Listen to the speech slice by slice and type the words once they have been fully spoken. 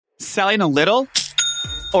Selling a little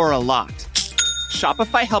or a lot?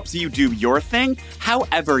 Shopify helps you do your thing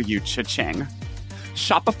however you cha-ching.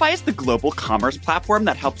 Shopify is the global commerce platform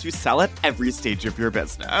that helps you sell at every stage of your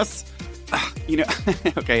business.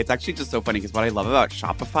 Okay, it's actually just so funny because what I love about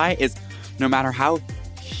Shopify is no matter how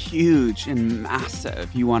huge and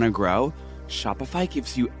massive you want to grow, Shopify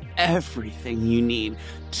gives you everything you need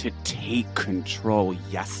to take control,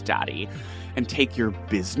 yes, daddy, and take your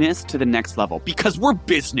business to the next level because we're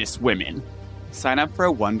business women. Sign up for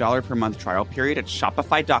a $1 per month trial period at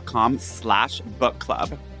shopify.com/book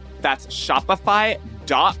club. That's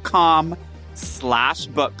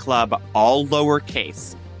shopify.com/book club, all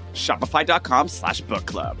lowercase. Shopify.com/book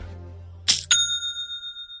club.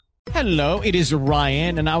 Hello, it is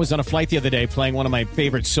Ryan, and I was on a flight the other day playing one of my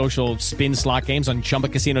favorite social spin slot games on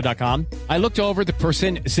ChumbaCasino.com. I looked over at the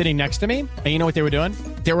person sitting next to me, and you know what they were doing?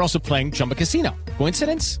 They were also playing Chumba Casino.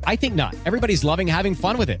 Coincidence? I think not. Everybody's loving having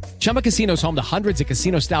fun with it. Chumba Casino is home to hundreds of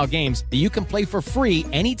casino-style games that you can play for free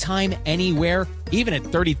anytime, anywhere, even at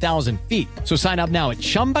 30,000 feet. So sign up now at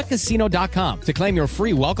ChumbaCasino.com to claim your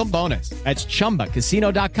free welcome bonus. That's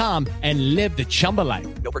ChumbaCasino.com and live the Chumba life.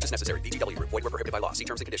 No purchase necessary. VGW. Void where prohibited by law. See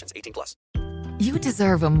terms and conditions. 18+. You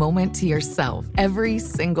deserve a moment to yourself every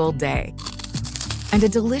single day. And a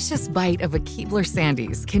delicious bite of a Keebler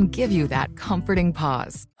Sandies can give you that comforting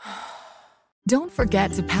pause. Don't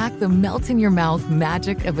forget to pack the melt-in-your-mouth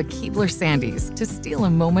magic of a Keebler Sandies to steal a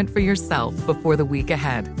moment for yourself before the week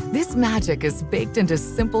ahead. This magic is baked into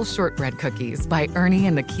simple shortbread cookies by Ernie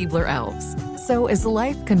and the Keebler Elves. So as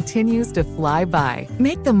life continues to fly by,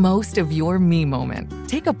 make the most of your me moment.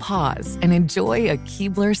 Take a pause and enjoy a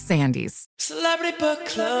Keebler Sandies. Celebrity Book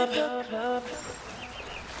Club.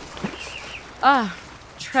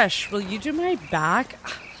 Trish, will you do my back?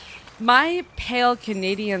 My pale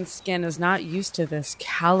Canadian skin is not used to this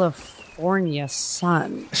California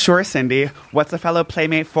sun. Sure, Cindy. What's a fellow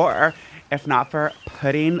playmate for, if not for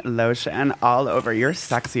putting lotion all over your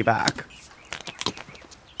sexy back?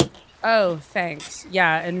 Oh, thanks.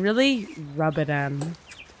 Yeah, and really rub it in.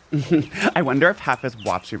 I wonder if Hef is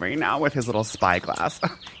watching right now with his little spyglass.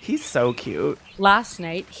 He's so cute. Last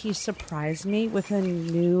night, he surprised me with a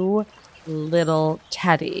new little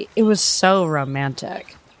teddy. It was so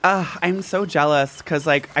romantic. I'm so jealous because,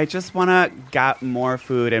 I just want to get more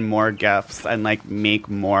food and more gifts and, make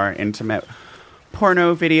more intimate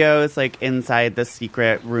porno videos, inside the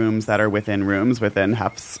secret rooms that are within rooms within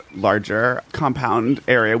Hef's larger compound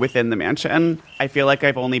area within the mansion. I feel like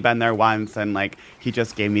I've only been there once, and, he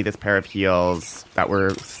just gave me this pair of heels that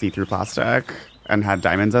were see-through plastic and had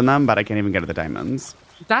diamonds in them, but I can't even get to the diamonds.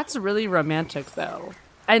 That's really romantic, though.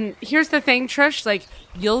 And here's the thing, Trish,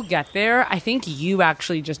 you'll get there. I think you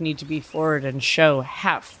actually just need to be forward and show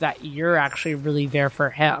Hef that you're actually really there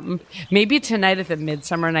for him. Maybe tonight at the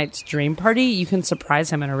Midsummer Night's Dream Party, you can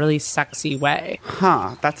surprise him in a really sexy way.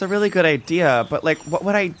 Huh, that's a really good idea. But, what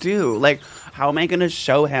would I do? How am I going to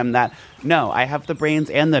show him that, no, I have the brains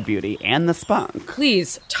and the beauty and the spunk?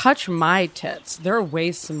 Please, touch my tits. They're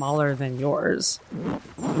way smaller than yours.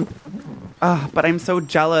 But I'm so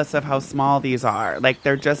jealous of how small these are.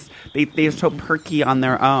 They're just, they're so perky on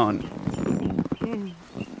their own.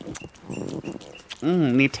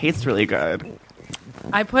 They taste really good.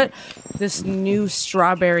 I put this new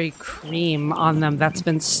strawberry cream on them that's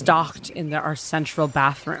been stocked in our central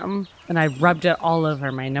bathroom, and I rubbed it all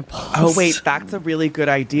over my nipples. Oh, wait, that's a really good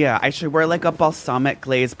idea. I should wear a balsamic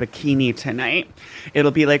glaze bikini tonight.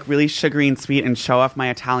 It'll be really sugary and sweet and show off my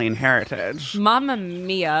Italian heritage. Mamma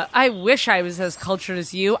mia, I wish I was as cultured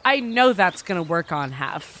as you. I know that's going to work on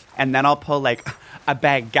Hef. And then I'll pull a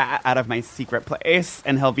baguette out of my secret place,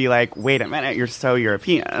 and he'll be like, wait a minute, you're so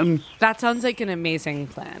European. That sounds like an amazing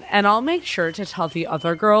plan. And I'll make sure to tell the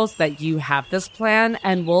other girls that you have this plan,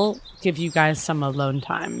 and we'll give you guys some alone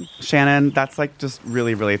time. Shannon, that's just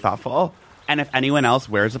really, really thoughtful. And if anyone else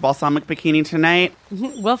wears a balsamic bikini tonight,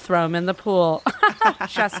 we'll throw them in the pool.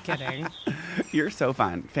 Just kidding. You're so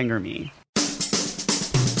fun. Finger me.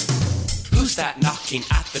 Who's that knocking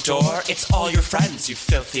at the door? It's all your friends, you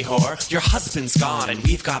filthy whore. Your husband's gone and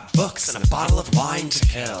we've got books and a bottle of wine to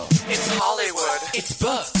kill. It's Hollywood. It's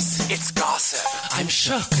books. It's gossip. I'm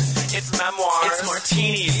shook. It's memoirs. It's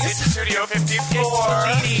martinis. It's Studio 54. It's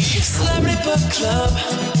Fellini. It's Celebrity Book Club.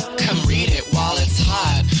 Come read it while it's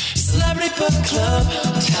hot. Celebrity Book Club.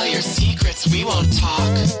 Tell your secrets, we won't talk.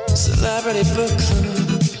 Celebrity Book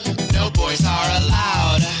Club. No boys are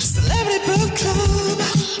allowed. Celebrity Book Club.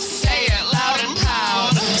 Say it loud and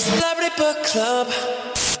proud. Celebrity Book Club.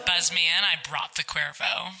 Buzz me in, I brought the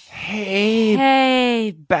Cuervo.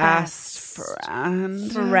 Hey, best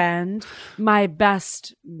friend. My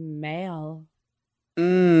best male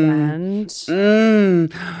friend.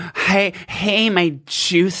 friend. Hey, my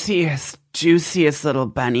juiciest little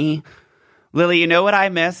bunny. Lily, you know what I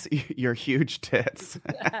miss? Your huge tits.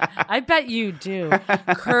 I bet you do.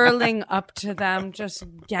 Curling up to them, just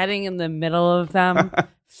getting in the middle of them,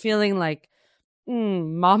 feeling like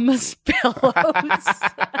mama's pillows.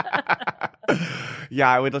 Yeah,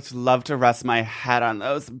 I would just love to rest my head on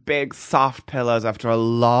those big, soft pillows after a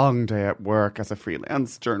long day at work as a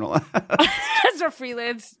freelance journalist. As a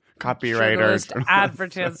freelance copywriter,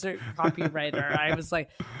 advertiser, copywriter. I was like,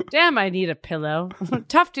 damn, I need a pillow.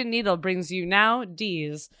 Tufted Needle brings you now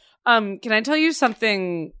D's. Can I tell you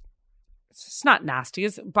something? It's not nasty.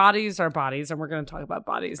 Bodies are bodies, and we're going to talk about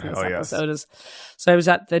bodies in this episode. Yes. So I was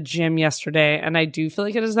at the gym yesterday, and I do feel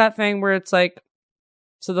like it is that thing where it's like,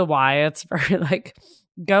 so the why, it's very like,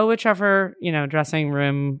 go whichever, dressing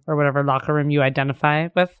room or whatever locker room you identify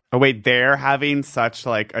with. Oh, wait, they're having such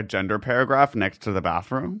like a gender paragraph next to the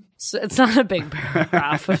bathroom? So it's not a big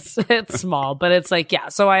paragraph. It's small, but it's like, yeah.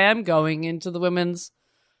 So I am going into the women's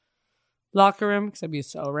locker room because it'd be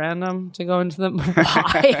so random to go into the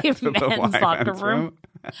men's locker room.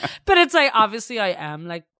 But it's like, obviously I am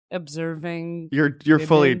like observing. You're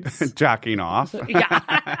fully jacking off.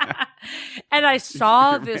 Yeah. And I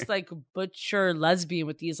saw this like butcher lesbian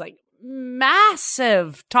with these like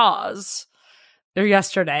massive taws there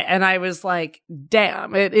yesterday. And I was like,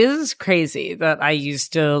 damn, it is crazy that I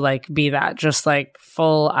used to like be that, just like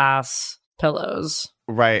full ass pillows.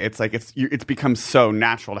 Right. It's like it's become so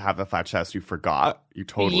natural to have the flat chest. You forgot. You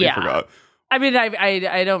totally forgot. I mean,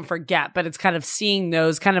 I don't forget, but it's kind of seeing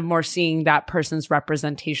those, kind of more seeing that person's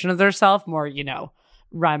representation of their self more,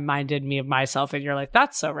 reminded me of myself. And you're like,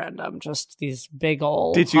 that's so random. Just these big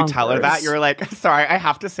old Did you hunkers. tell her that? You're like, sorry, I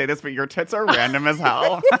have to say this, but your tits are random as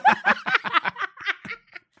hell.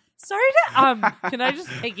 Sorry to, can I just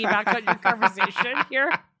piggyback on your conversation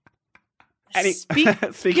here?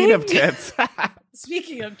 Speaking of tits.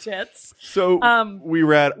 Speaking of tits. So we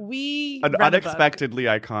read an read unexpectedly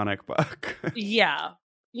iconic book. Yeah.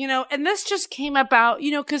 And this just came about,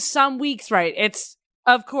 because some weeks, right, it's,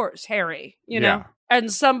 of course, Harry, know? And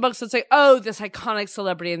some books, it's like, oh, this iconic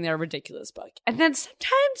celebrity in their ridiculous book. And then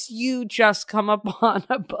sometimes you just come upon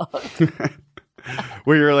a book.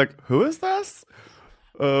 Where you're like, who is this?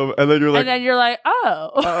 And then you're like,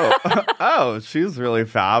 oh, she's really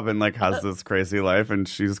fab and like has this crazy life and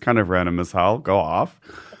she's kind of random as hell. Go off.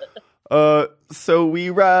 So we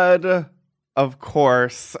read, of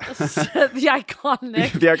course, the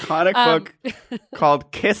iconic book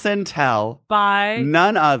called Kiss and Tell by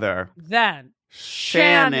none other than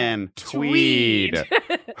Shannon Tweed.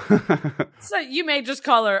 So you may just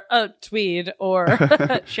call her Tweed or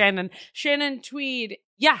Shannon. Shannon Tweed.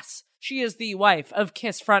 Yes. She is the wife of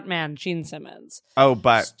Kiss frontman Gene Simmons. Oh,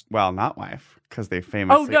 but, not wife, because they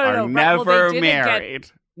famously are never married.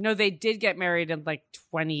 They did get married in like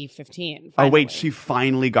 2015. Finally. Oh, wait, she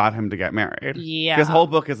finally got him to get married. Yeah. This whole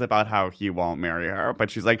book is about how he won't marry her, but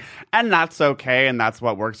she's like, and that's okay, and that's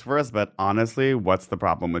what works for us, but honestly, what's the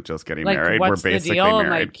problem with just getting married? What's We're basically the deal?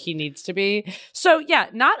 married. And, like, he needs to be. So, yeah,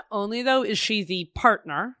 not only, though, is she the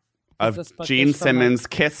partner of Gene Simmons,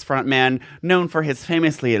 Kiss frontman, known for his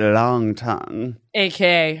famously long tongue.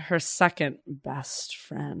 AKA her second best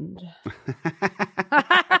friend.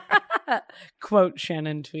 Quote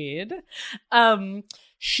Shannon Tweed.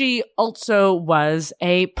 She also was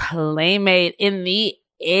a playmate in the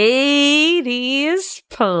 80s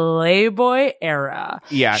Playboy era.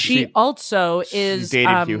 Yeah. She also is... She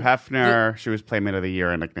dated Hugh Hefner. She was Playmate of the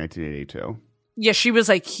Year in like 1982. Yeah, she was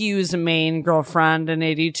like Hugh's main girlfriend in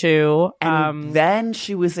 82. And then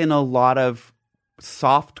she was in a lot of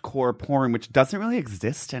softcore porn, which doesn't really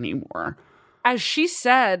exist anymore. As she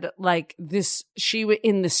said, like this,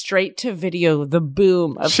 in the straight to video, the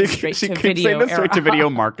boom of the straight to video the straight to video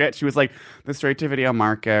market. She was like, the straight to video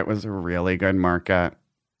market was a really good market.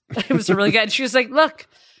 It was really good. She was like, look,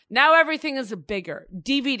 now everything is bigger.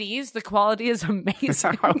 DVDs, the quality is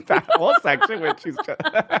amazing. That whole section when she's just...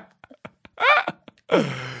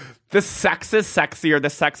 The sex is sexier, the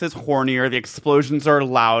sex is hornier, the explosions are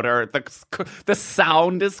louder, the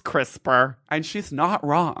sound is crisper, and she's not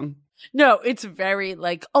wrong. No, it's very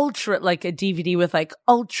like ultra, like a DVD with like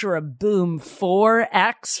ultra boom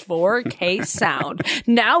 4X 4K sound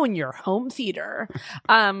now in your home theater.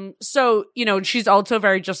 So, she's also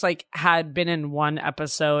very just like had been in one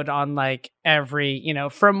episode on like every,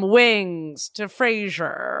 from Wings to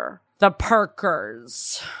Frasier, The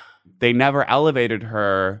Parkers. They never elevated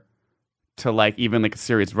her to like even like a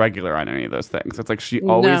series regular on any of those things. It's like she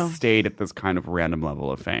always stayed at this kind of random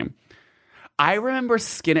level of fame. I remember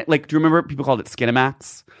do you remember people called it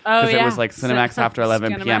Skinemax? Oh, yeah. Because it was like Cinemax after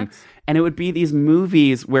 11 p.m. And it would be these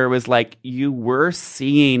movies where it was like you were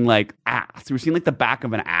seeing like ass. You were seeing like the back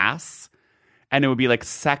of an ass. And it would be like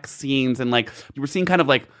sex scenes and like you were seeing kind of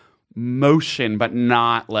like motion, but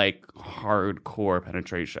not like hardcore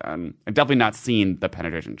penetration. I've definitely not seen the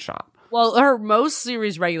penetration shot. Well, her most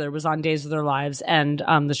series regular was on Days of Their Lives and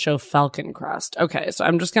the show Falcon Crest. Okay, so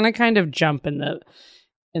I'm just gonna kind of jump in the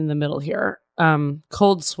middle here.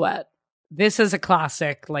 Cold Sweat. This is a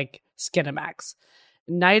classic, like Skinamax.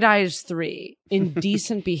 Night Eyes 3,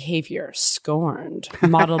 Indecent Behavior, Scorned,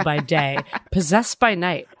 Modeled by Day, Possessed by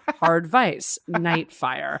Night, Hard Vice,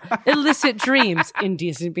 Nightfire, Illicit Dreams,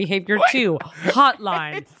 Indecent Behavior 2,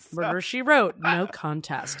 Hotline, Murder, She Wrote, No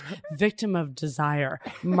Contest, Victim of Desire,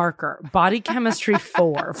 Marker, Body Chemistry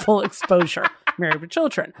 4, Full Exposure, Married with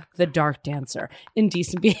Children, The Dark Dancer,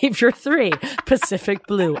 Indecent Behavior 3, Pacific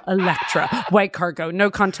Blue, Electra, White Cargo, No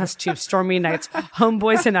Contest 2, Stormy Nights,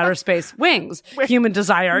 Homeboys in Outer Space, Wings, Human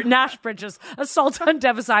Desire, Nash Bridges, Assault on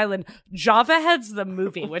Devis Island, Java Heads the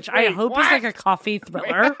movie, which I hope is like a coffee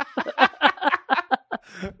thriller.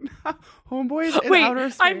 Homeboys in Outer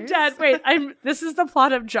Space? I'm dead. Wait, this is the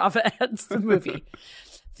plot of Java Heads the movie.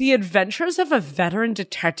 The adventures of a veteran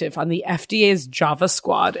detective on the FDA's Java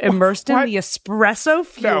squad immersed in the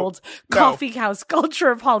espresso-fueled coffee house culture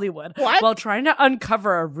of Hollywood while trying to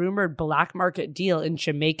uncover a rumored black market deal in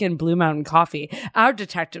Jamaican Blue Mountain coffee. Our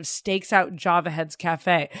detective stakes out Java Head's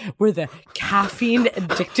Cafe, where the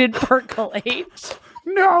caffeine-addicted percolate.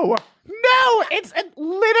 No, it's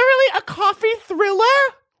literally a coffee thriller?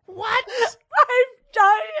 What? I'm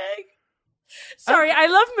dying. Sorry, I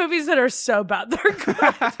love movies that are so bad they're good.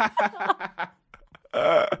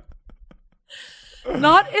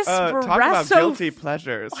 Not espresso. Talk about guilty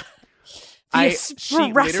pleasures. The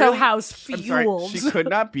espresso house fueled. She could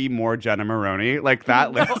not be more Jenna Maroney. Like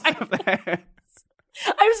that list. I'm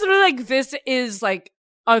sort of like, this is like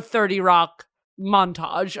a 30 Rock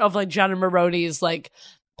montage of like Jenna Maroney's like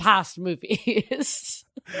past movies.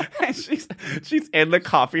 And she's in the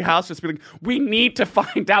coffee house just being like, we need to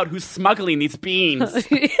find out who's smuggling these beans.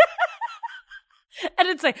 And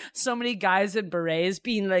it's like so many guys in berets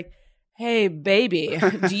being like, hey, baby,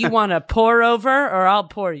 do you want to pour over or I'll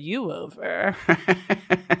pour you over?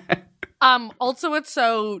 Also, it's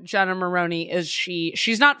so Jenna Maroney is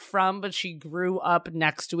she's not from, but she grew up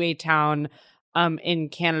next to a town in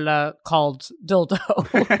Canada called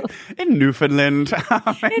Dildo. In Newfoundland.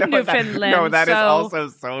 Newfoundland. That is also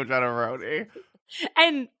so Jenna Maroney.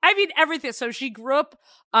 And I mean everything. So she grew up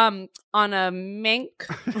on a mink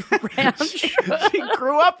ranch. She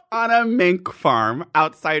grew up on a mink farm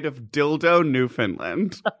outside of Dildo,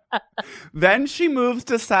 Newfoundland. Then she moves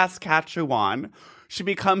to Saskatchewan. She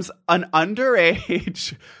becomes an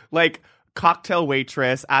underage, like, cocktail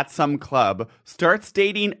waitress at some club, starts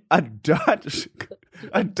dating a Dutch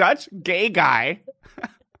gay guy.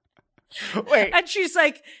 Wait. And she's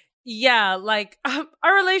like, yeah, like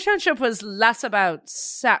our relationship was less about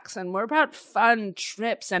sex and more about fun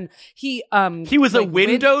trips. And he was like, a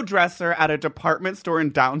window dresser at a department store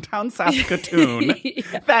in downtown Saskatoon.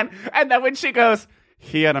 Yeah. Then when she goes,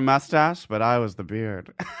 he had a mustache, but I was the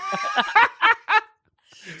beard.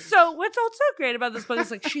 So what's also great about this book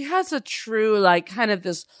is like she has a true like kind of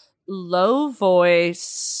this low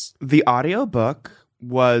voice. The audiobook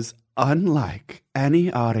was unlike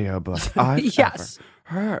any audiobook I've ever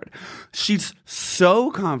heard. She's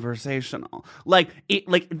so conversational. Like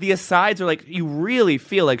the asides are like you really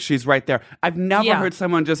feel like she's right there. I've never heard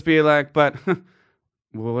someone just be like, but well,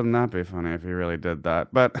 wouldn't that be funny if you really did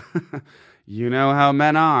that? But you know how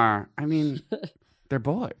men are. I mean, they're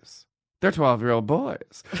boys. They're 12-year-old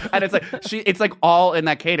boys. And it's like it's like all in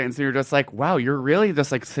that cadence. And you're just like, wow, you're really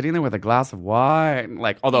just like sitting there with a glass of wine.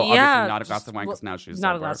 Like, although obviously not a glass of wine because now she's not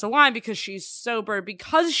sober. A glass of wine because she's sober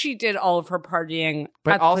because she did all of her partying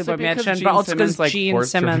but at the also Playboy because Mansion. Gene But also because Simmons, Gene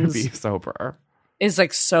forced her Simmons to be sober. is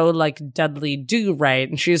like so like Dudley Do Right.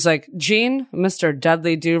 And she's like, Gene, Mr.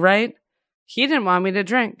 Dudley Do Right, he didn't want me to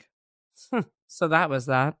drink. So that was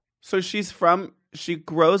that. So she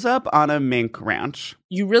grows up on a mink ranch.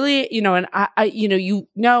 You really, and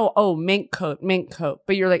oh, mink coat.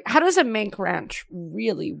 But you're like, how does a mink ranch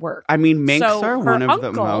really work? I mean, minks So are her one of the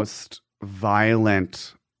uncle- most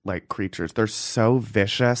violent, like, creatures. They're so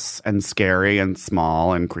vicious and scary and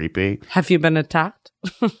small and creepy. Have you been attacked?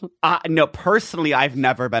 No, personally, I've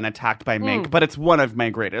never been attacked by mink, but it's one of my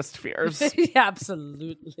greatest fears.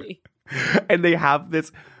 Absolutely. And they have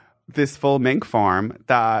this full mink farm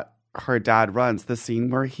that her dad runs, the scene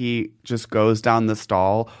where he just goes down the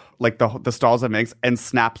stall, like the stalls of minks, and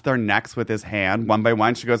snaps their necks with his hand one by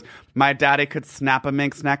one. She goes, my daddy could snap a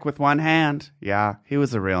mink's neck with one hand. Yeah, he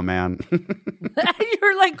was a real man.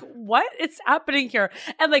 You're like, what is happening here?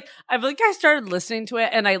 And like, I started listening to it,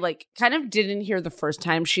 and I like kind of didn't hear the first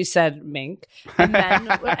time she said mink, and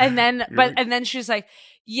then she's like,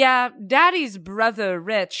 yeah, Daddy's brother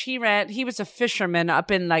Rich, he was a fisherman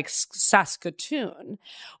up in like Saskatoon.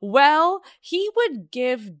 Well, he would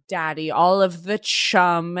give Daddy all of the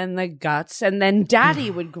chum and the guts, and then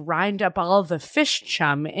Daddy would grind up all the fish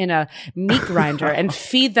chum in a meat grinder and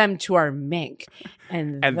feed them to our mink.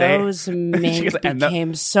 And those mink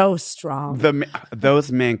became so strong.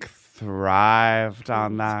 Those mink thrived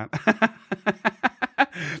on that.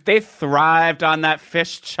 They thrived on that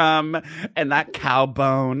fish chum and that cow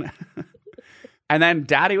bone. And then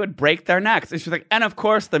Daddy would break their necks. And she's like, and of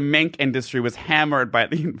course, the mink industry was hammered by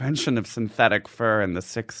the invention of synthetic fur in the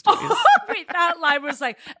 60s. Oh, wait, that line was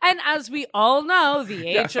like, and as we all know, the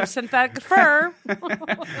age of synthetic fur.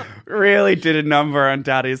 Really did a number on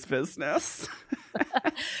Daddy's business.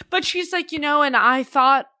 But she's like, and I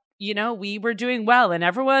thought, we were doing well. And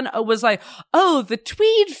everyone was like, oh, the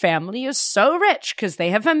Tweed family is so rich because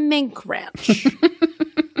they have a mink ranch.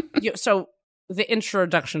 So the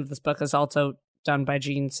introduction of this book is also done by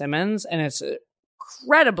Gene Simmons, and it's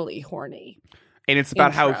incredibly horny. And it's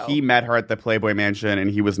about how he met her at the Playboy Mansion,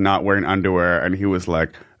 and he was not wearing underwear, and he was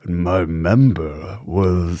like, my member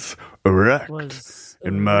was erect.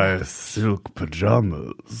 In my silk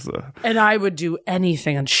pajamas. And I would do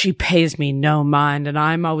anything, and she pays me no mind, and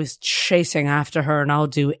I'm always chasing after her, and I'll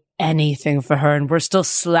do anything for her, and we're still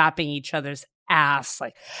slapping each other's ass,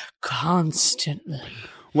 like, constantly.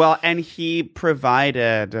 Well, and he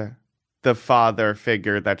provided the father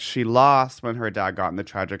figure that she lost when her dad got in the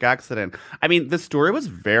tragic accident. I mean, the story was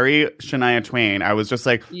very Shania Twain. I was just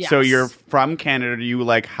like, yes. So you're from Canada, you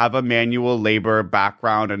like have a manual labor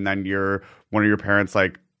background, and then you're one of your parents,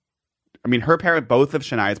 like, I mean, both of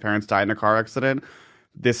Shania's parents died in a car accident.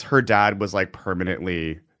 Her dad was like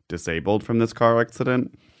permanently disabled from this car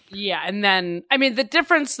accident. Yeah, and then, I mean, the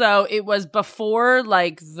difference though, it was before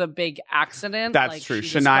like the big accident. That's like, true.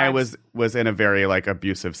 Shania was in a very like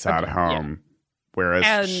abusive, sad home,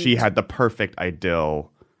 whereas she had the perfect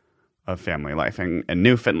idyll of family life in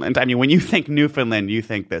Newfoundland. I mean, when you think Newfoundland, you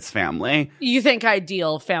think this family. You think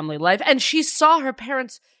ideal family life. And she saw her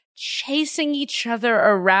parents chasing each other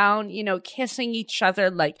around, kissing each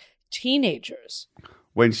other like teenagers.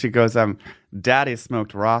 When she goes, Daddy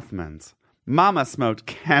smoked Rothmans. Mama smoked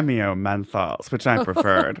Cameo menthols, which I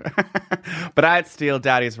preferred. But I'd steal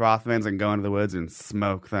Daddy's Rothmans and go into the woods and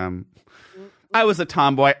smoke them. I was a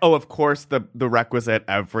tomboy. Oh, of course, the requisite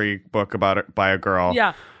every book about it by a girl.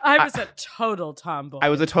 Yeah, I was a total tomboy. I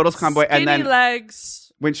was a total tomboy. Skinny and then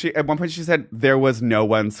legs. At one point she said, there was no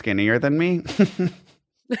one skinnier than me.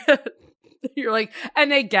 You're like,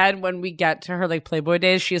 and again, when we get to her like Playboy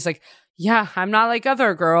days, she's like, yeah, I'm not like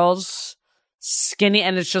other girls. Skinny,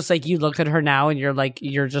 and it's just like you look at her now and you're like,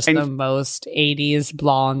 you're just the most 80s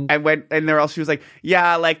blonde. She was like,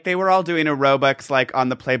 yeah, like they were all doing aerobics like on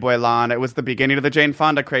the Playboy lawn. It was the beginning of the Jane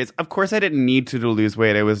Fonda craze. Of course I didn't need to lose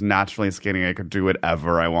weight. I was naturally skinny. I could do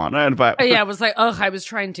whatever I wanted. But yeah, it was like, I was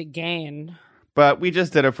trying to gain. But we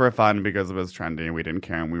just did it for fun because it was trendy and we didn't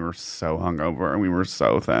care, and we were so hungover and we were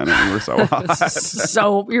so thin and we were so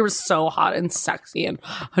hot. We were so hot and sexy and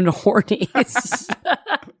horny.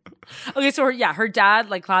 Okay, so her dad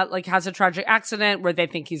like has a tragic accident where they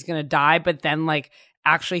think he's gonna die, but then like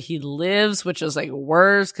actually he lives, which is like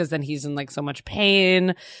worse because then he's in like so much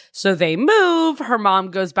pain. So they move. Her mom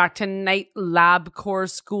goes back to night lab corps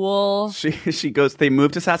school. They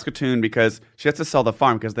move to Saskatoon because she has to sell the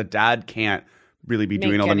farm because the dad can't really be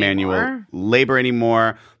doing all the manual labor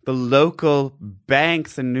anymore. The local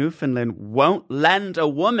banks in Newfoundland won't lend a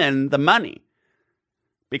woman the money.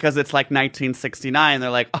 Because it's like 1969. They're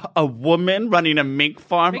like, a woman running a mink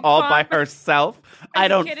farm by herself? I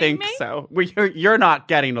don't think so. You're not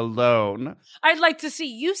getting a loan. I'd like to see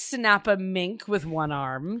you snap a mink with one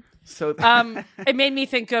arm. So it made me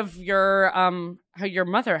think of your how your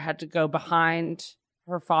mother had to go behind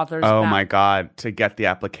her father's back. My God, to get the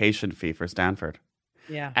application fee for Stanford.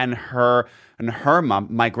 Yeah. And her mom,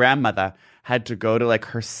 my grandmother, had to go to like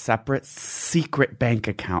her separate secret bank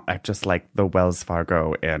account at just like the Wells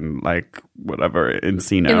Fargo in like whatever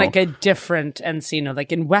Encino. In like a different Encino,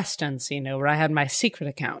 like in West Encino, where I had my secret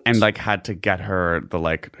account. And like had to get her the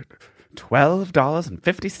like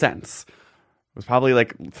 $12.50. It was probably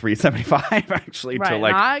like $3.75 actually. Right, to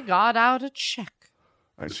like. and I got out a check.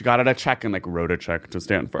 She got out a check and like wrote a check to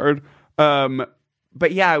Stanford.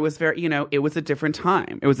 But yeah, it was very, it was a different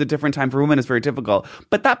time. It was a different time for women. It's very difficult.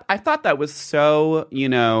 But I thought that was so,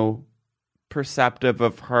 perceptive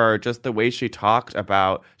of her, just the way she talked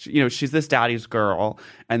about, she's this daddy's girl.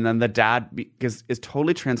 And then the dad is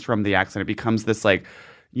totally transformed the accident. It becomes this like,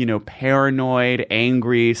 paranoid,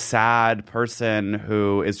 angry, sad person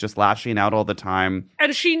who is just lashing out all the time.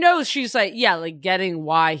 And she knows, she's like, getting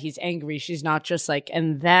why he's angry. She's not just like,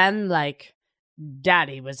 and then like,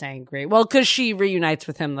 daddy was angry. Well, because she reunites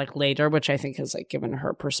with him like later, which I think has like given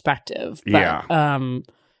her perspective. But, yeah.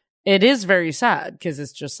 It is very sad because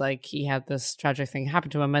it's just like he had this tragic thing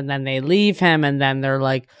happen to him and then they leave him and then they're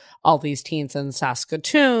like all these teens in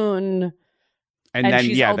Saskatoon. And then,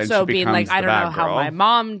 she's also then she being like, I don't know how my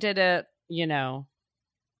mom did it,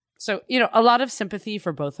 So, a lot of sympathy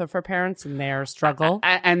for both of her parents and their struggle.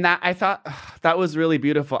 And that I thought that was really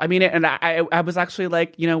beautiful. I mean, and I was actually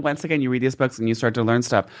like, once again, you read these books and you start to learn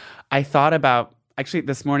stuff. I thought about, actually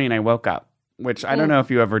this morning I woke up, which I don't know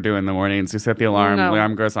if you ever do in the mornings. You set the alarm, the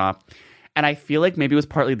alarm goes off. And I feel like maybe it was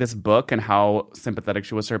partly this book and how sympathetic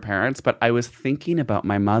she was to her parents. But I was thinking about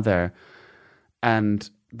my mother and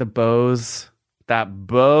the Bose... that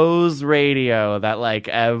Bose radio that like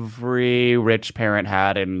every rich parent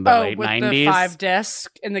had in the late 90s. The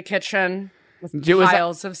 5-disc in the kitchen with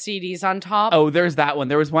piles of CDs on top. Oh, there's that one.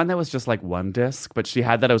 There was one that was just like 1 disc, but she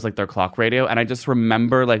had that. It was like their clock radio. And I just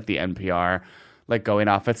remember like the NPR like going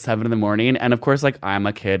off at 7 a.m. And of course, like I'm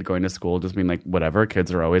a kid going to school, just being like, whatever,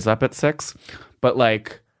 kids are always up at 6. But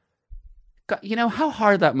like, how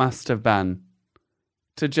hard that must have been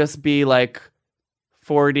to just be like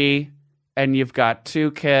 40 and you've got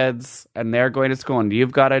 2 kids and they're going to school and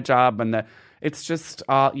you've got a job and it's just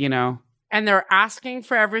all, And they're asking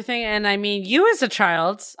for everything. And I mean, you as a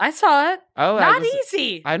child, I saw it. Oh, not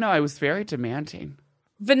easy. I know. I was very demanding.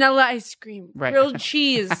 Vanilla ice cream, grilled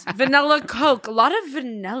cheese, vanilla Coke, a lot of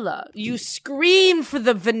vanilla. You scream for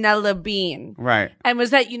the vanilla bean. Right. And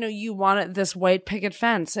was that, you wanted this white picket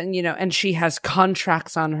fence and, and she has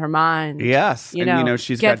contracts on her mind. Yes.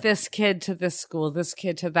 She's got this kid to this school, this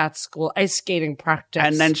kid to that school, ice skating practice.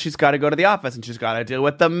 And then she's got to go to the office and she's got to deal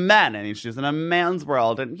with the men and she's in a man's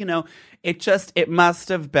world. And, it must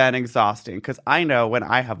have been exhausting because I know when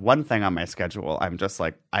I have one thing on my schedule, I'm just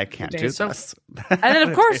like, I can't do this. And then,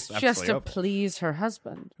 of course, she has to please her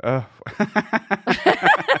husband. Oh.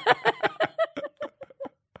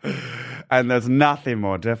 And there's nothing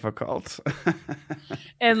more difficult.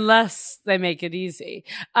 Unless they make it easy.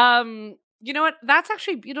 You know what? That's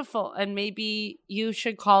actually beautiful. And maybe you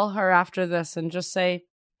should call her after this and just say,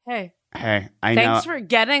 hey, I know. Thanks for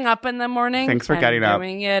getting up in the morning. Thanks for getting up.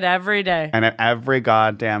 Doing it every day. And every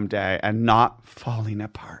goddamn day and not falling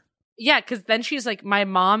apart. Yeah, because then she's like, my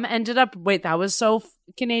mom ended up, wait, that was so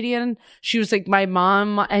Canadian. She was like, my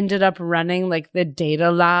mom ended up running like the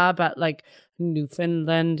data lab at like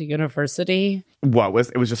Newfoundland University.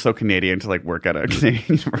 It was just so Canadian to like work at a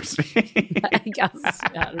Canadian university. I guess.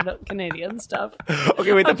 Yeah, I don't know, Canadian stuff.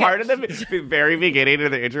 Okay, wait, the part of the very beginning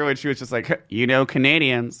of the intro when she was just like,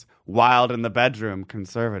 Canadians, wild in the bedroom,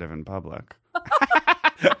 conservative in public.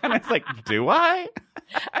 And it's like, do I?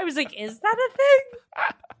 I was like, is that a thing?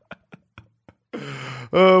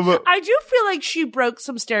 I do feel like she broke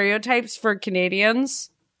some stereotypes for Canadians.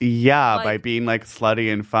 Yeah, by being like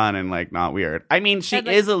slutty and fun and like not weird. I mean, she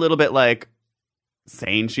is a little bit like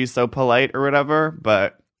saying she's so polite or whatever,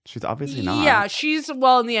 but she's obviously not. Yeah,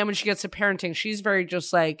 in the end when she gets to parenting, she's very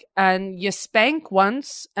just like, and you spank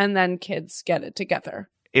once and then kids get it together.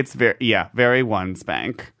 It's very one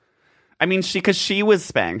spank. I mean, because she was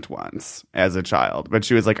spanked once as a child, but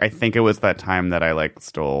she was like, I think it was that time that I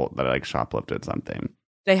shoplifted something.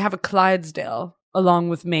 They have a Clydesdale along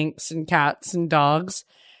with minks and cats and dogs.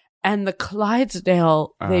 And the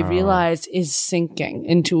Clydesdale, they realized, is sinking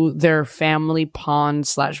into their family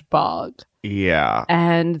pond/bog. Yeah.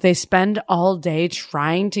 And they spend all day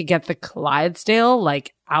trying to get the Clydesdale,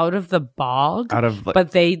 like, out of the bog.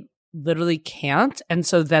 But they literally can't. And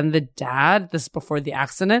so then the dad, this is before the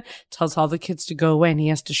accident, tells all the kids to go away and he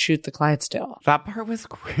has to shoot the Clydesdale. That part was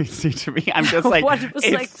crazy to me. I'm just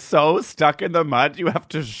like, so stuck in the mud, you have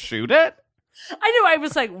to shoot it? I know. I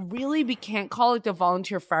was like, really? We can't call like the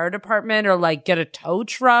volunteer fire department or like get a tow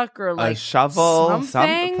truck or like a shovel,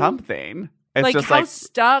 something. It's like just how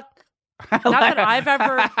stuck? Not that I've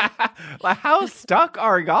ever. Like, how stuck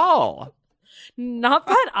are y'all? Not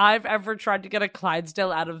that I've ever tried to get a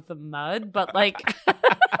Clydesdale out of the mud, but like,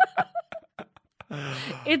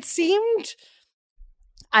 it seemed.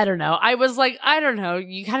 I don't know. I was like, I don't know.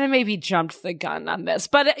 You kind of maybe jumped the gun on this.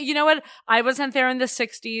 But you know what? I wasn't there in the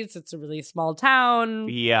 60s. It's a really small town.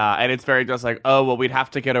 Yeah, and it's very just like, oh, well, we'd have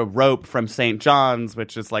to get a rope from St. John's,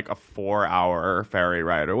 which is like a 4-hour ferry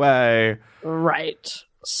ride away. Right.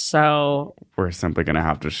 So we're simply going to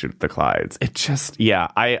have to shoot the Clydes. It just, yeah,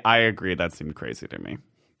 I agree. That seemed crazy to me.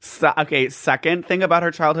 So, okay, second thing about her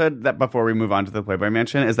childhood that before we move on to the Playboy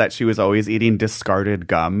Mansion is that she was always eating discarded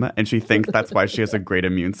gum, and she thinks that's why she has a great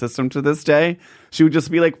immune system to this day. She would just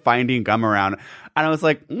be like finding gum around, and I was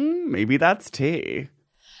like, maybe that's tea.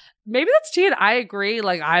 Maybe that's tea, and I agree.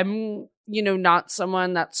 Like, I'm, not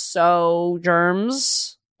someone that's so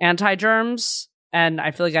anti-germs, and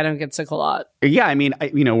I feel like I don't get sick a lot. Yeah, I mean,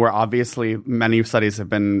 we're obviously, many studies have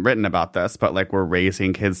been written about this, but like we're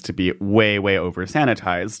raising kids to be way, way over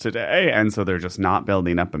sanitized today. And so they're just not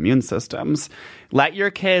building up immune systems. Let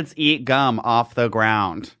your kids eat gum off the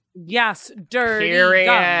ground. Yes, dirty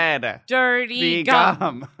Period. Gum. Dirty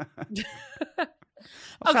gum.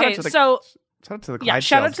 Okay, shout out to the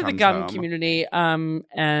shout out to the gum community.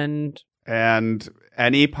 And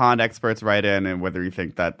any pond experts write in, and whether you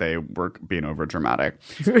think that they were being over dramatic.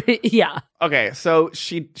 Yeah. Okay, so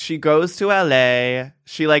she goes to LA.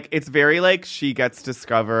 It's very like she gets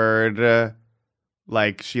discovered.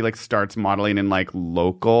 Like she starts modeling in like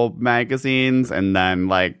local magazines, and then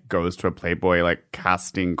like goes to a Playboy like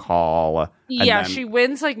casting call. Yeah, she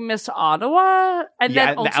wins like Miss Ottawa, and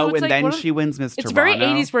then also she wins Miss Toronto. It's very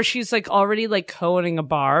 80s where she's like already like co-owning a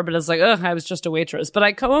bar, but it's like, I was just a waitress, but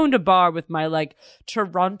I co-owned a bar with my like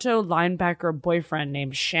Toronto linebacker boyfriend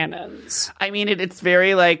named Shannon's. I mean, it's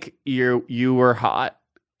very like you were hot,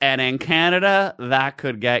 and in Canada that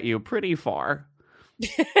could get you pretty far.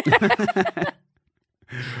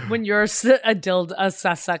 When you're a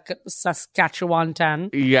Saskatchewan 10.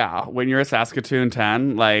 Yeah, when you're a Saskatoon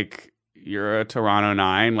 10, like you're a Toronto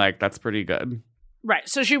 9, like that's pretty good. Right.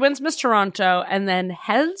 So she wins Miss Toronto and then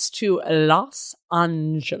heads to Los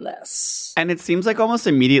Angeles. And it seems like almost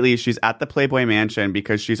immediately she's at the Playboy Mansion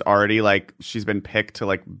because she's already she's been picked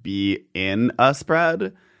to be in a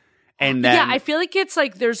spread. And then, I feel like it's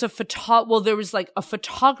like there's there was like a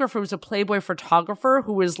photographer who was a Playboy photographer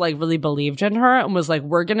who was like really believed in her and was like,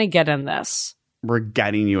 we're going to get in this. We're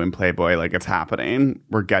getting you in Playboy. Like it's happening.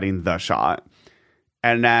 We're getting the shot.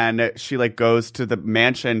 And then she goes to the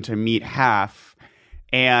mansion to meet Hef,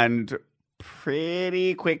 and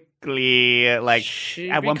pretty quickly, at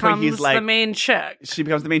one point he's like the main chick. She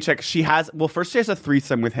becomes the main chick. She has first she has a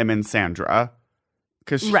threesome with him and Sandra.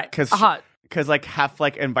 Because Hef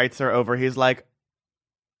invites her over. He's like,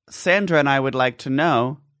 Sandra and I would like to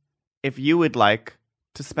know if you would like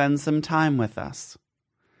to spend some time with us.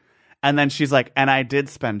 And then she's like, and I did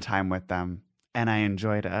spend time with them, and I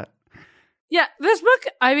enjoyed it. Yeah, this book,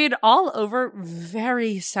 I mean, all over,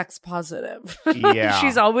 very sex positive. Yeah.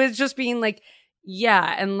 She's always just being like,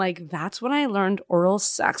 yeah, and that's when I learned oral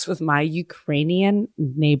sex with my Ukrainian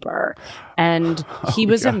neighbor, and he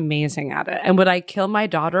was amazing at it. And would I kill my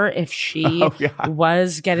daughter if she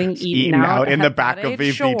was getting eaten out in the back of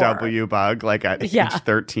the VW bug, at age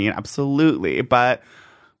 13? Absolutely. But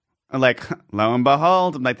lo and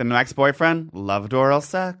behold, the next boyfriend loved oral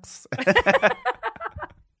sex.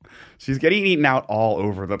 She's getting eaten out all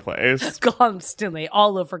over the place. Constantly,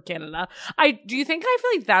 all over Canada. Do you think I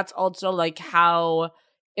feel like that's also how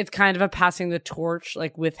it's kind of a passing the torch,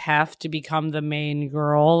 with Hef to become the main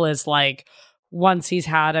girl is once he's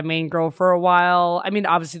had a main girl for a while. I mean,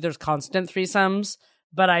 obviously there's constant threesomes,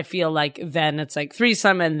 but I feel then it's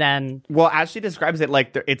threesome and then... Well, as she describes it,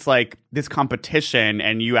 it's this competition,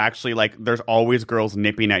 and you actually, there's always girls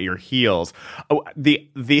nipping at your heels. Oh, the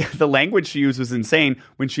language she used was insane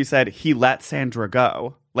when she said he let Sandra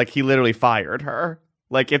go. He literally fired her.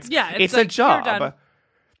 It's a job.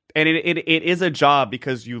 And it is a job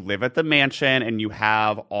because you live at the mansion and you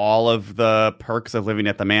have all of the perks of living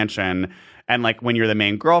at the mansion. And, when you're the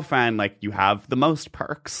main girlfriend, you have the most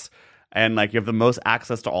perks. And, you have the most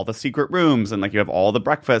access to all the secret rooms, and, you have all the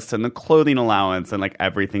breakfasts and the clothing allowance and,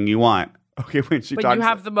 everything you want. Okay, when she talks... But you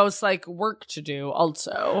have the most, work to do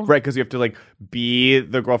also. Right, because you have to, be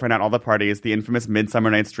the girlfriend at all the parties, the infamous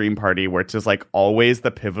Midsummer Night's Dream party, where it's just, always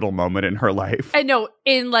the pivotal moment in her life. I know,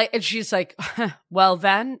 and she's like, well,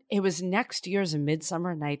 then, it was next year's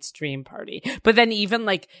Midsummer Night's Dream party. But then even,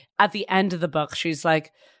 at the end of the book, she's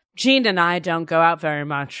like, Jean and I don't go out very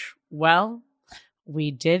much. Well...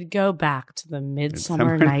 We did go back to the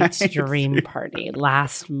Midsummer Night's Dream party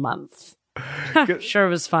last month. Sure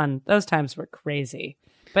was fun. Those times were crazy.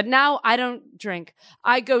 But now I don't drink.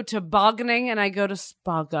 I go to bogganing and I go to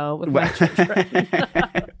Spago with my children.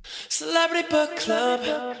 Celebrity Book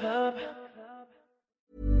Club.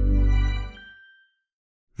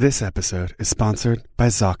 This episode is sponsored by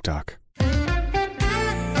ZocDoc.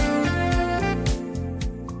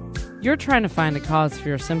 You're trying to find a cause for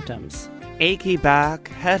your symptoms. Achy back,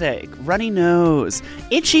 headache, runny nose,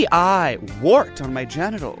 itchy eye, wart on my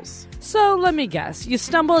genitals. So let me guess, you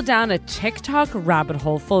stumbled down a TikTok rabbit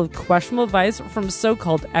hole full of questionable advice from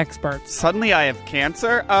so-called experts. Suddenly I have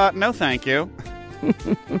cancer? No thank you.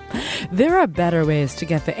 There are better ways to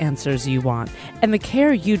get the answers you want and the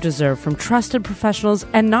care you deserve from trusted professionals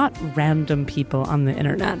and not random people on the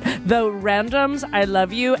internet. Though randoms, I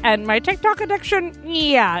love you, and my TikTok addiction,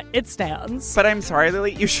 yeah, it stands. But I'm sorry,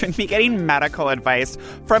 Lily, you shouldn't be getting medical advice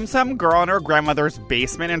from some girl in her grandmother's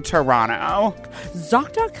basement in Toronto.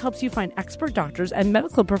 ZocDoc helps you find expert doctors and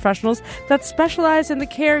medical professionals that specialize in the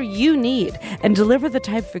care you need and deliver the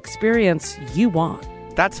type of experience you want.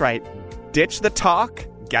 That's right. Ditch the talk,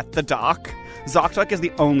 get the doc. ZocDoc is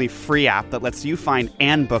the only free app that lets you find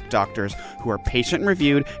and book doctors who are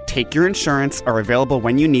patient-reviewed, take your insurance, are available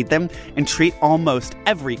when you need them, and treat almost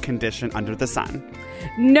every condition under the sun.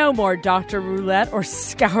 No more doctor roulette or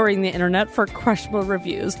scouring the internet for questionable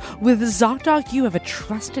reviews. With ZocDoc, you have a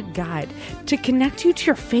trusted guide to connect you to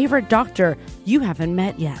your favorite doctor you haven't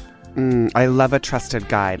met yet. I love a trusted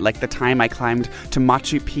guide, like the time I climbed to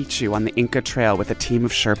Machu Picchu on the Inca Trail with a team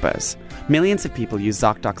of Sherpas. Millions of people use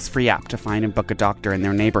ZocDoc's free app to find and book a doctor in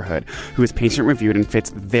their neighborhood who is patient-reviewed and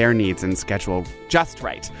fits their needs and schedule just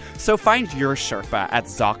right. So find your Sherpa at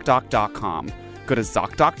ZocDoc.com. Go to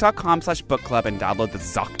ZocDoc.com/bookclub and download the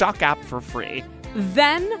ZocDoc app for free.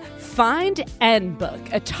 Then find and book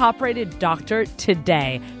a top-rated doctor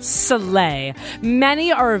today. Slay.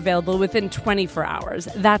 Many are available within 24 hours.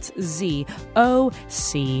 That's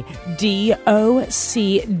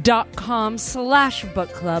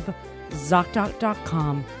ZocDoc.com/book club.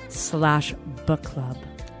 ZocDoc.com/book club.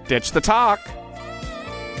 Ditch the talk.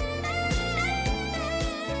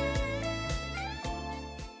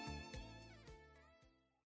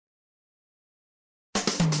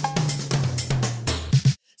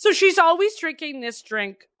 So she's always drinking this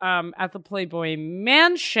drink at the Playboy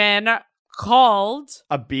Mansion called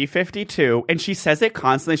a B-52, and she says it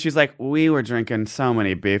constantly. She's like, we were drinking so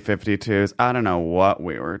many B-52s. I don't know what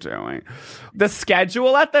we were doing. The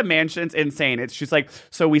schedule at the mansion's insane. She's like,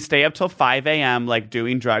 so we stay up till 5 a.m. like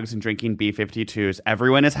doing drugs and drinking B-52s.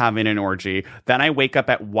 Everyone is having an orgy. Then I wake up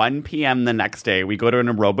at 1 p.m. the next day. We go to an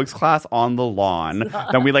aerobics class on the lawn.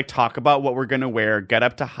 Then we like talk about what we're gonna wear, get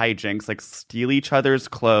up to hijinks, like steal each other's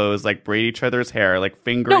clothes, like braid each other's hair, like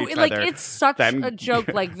finger each other. No, it's such a joke.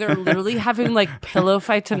 Like they're literally having like pillow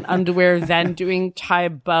fights in underwear, then doing Tai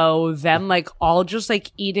Bo, then like all just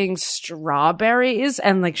like eating strawberries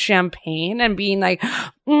and like champagne and being like,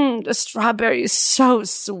 the strawberry is so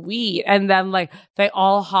sweet. And then like they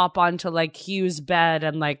all hop onto like Hugh's bed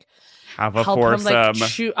and like have a help foursome. him like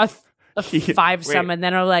shoot a fivesome, and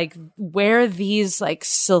then are like, wear these like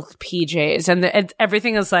silk PJs, and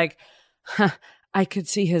everything is like, I could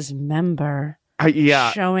see his member.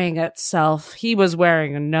 Showing itself. He was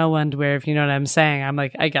wearing no underwear, if you know what I'm saying. I'm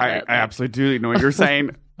like, I get it. I absolutely do know what you're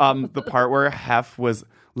saying. The part where Hef was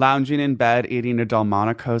lounging in bed eating a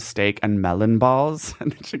Delmonico steak and melon balls.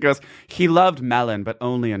 And then she goes, he loved melon, but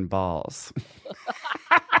only in balls.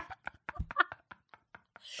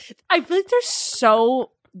 I feel like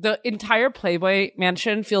the entire Playboy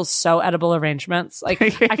Mansion feels so edible arrangements. Like, I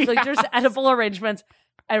feel like there's edible arrangements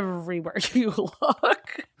everywhere you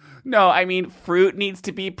look. No, I mean, fruit needs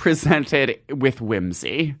to be presented with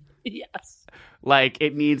whimsy. Yes. Like,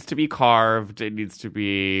 it needs to be carved. It needs to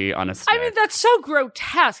be on a stick. I mean, that's so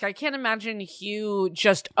grotesque. I can't imagine Hugh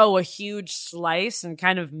just, a huge slice and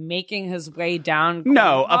kind of making his way down.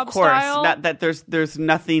 No, of course. Style. There's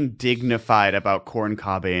nothing dignified about corn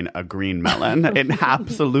cobbing a green melon. It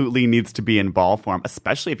absolutely needs to be in ball form,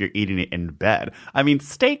 especially if you're eating it in bed. I mean,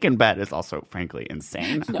 steak in bed is also, frankly,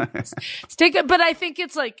 insane. No, steak, but I think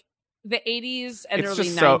it's like, the 80s and early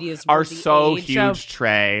 90s are so huge,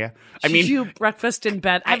 Trey. I mean, you breakfast in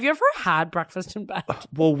bed. Have you ever had breakfast in bed?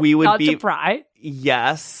 Well, we would be to pry.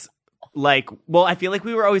 Yes. Like, well, I feel like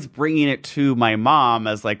we were always bringing it to my mom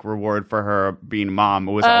as like reward for her being mom.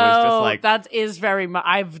 It was always just like that is very.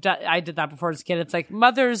 I did that before as a kid. It's like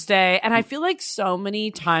Mother's Day, and I feel like so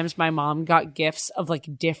many times my mom got gifts of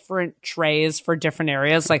like different trays for different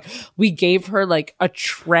areas. Like we gave her like a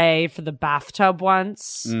tray for the bathtub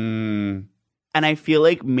once, and I feel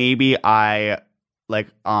like maybe like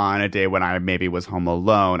on a day when I maybe was home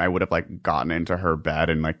alone, I would have like gotten into her bed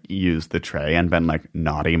and like used the tray and been like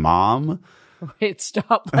naughty mom. Wait,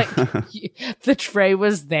 stop. Like, the tray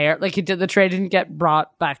was there. Like, the tray didn't get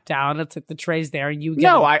brought back down. It's like the tray's there and you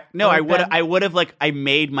get I would have like, I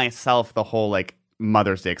made myself the whole like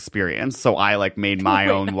Mother's Day experience. So I like made my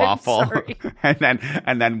own waffle and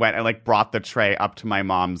then went and like brought the tray up to my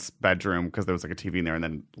mom's bedroom because there was like a TV in there, and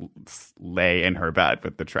then lay in her bed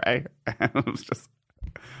with the tray. And it was just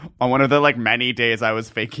on one of the like many days I was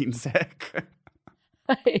faking sick.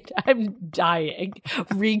 I'm dying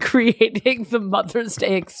recreating the Mother's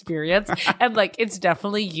Day experience. And like, it's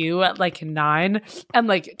definitely you at like 9 and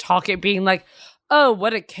like being like, oh,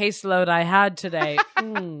 what a caseload I had today.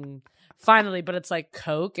 Finally, but it's like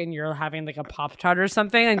Coke and you're having like a Pop-Tart or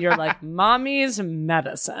something and you're like, mommy's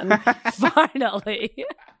medicine. Finally.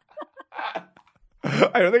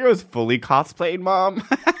 I don't think I was fully cosplaying Mom.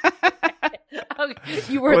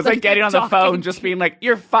 You were was like getting on the phone just being like,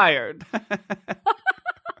 you're fired.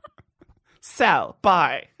 Sell,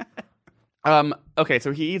 buy. Okay,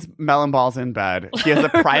 so he eats melon balls in bed. He has a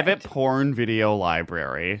private porn video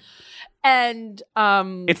library. And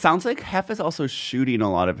it sounds like Hef is also shooting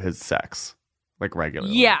a lot of his sex, like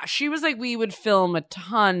regularly. Yeah, she was like, we would film a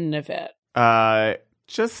ton of it.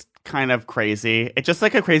 Just kind of crazy. It's just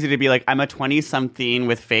like a crazy to be like, I'm a 20-something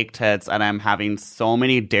with fake tits and I'm having so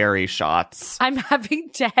many dairy shots. I'm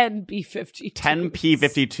having 10 B-52s. 10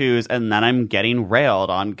 P-52s, and then I'm getting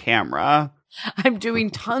railed on camera. I'm doing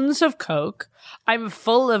tons of Coke. I'm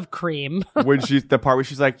full of cream. The part where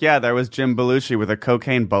she's like, yeah, there was Jim Belushi with a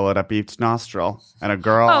cocaine bullet up each nostril and a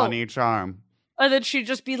girl on each arm. And then she'd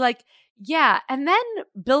just be like, yeah, and then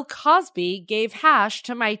Bill Cosby gave hash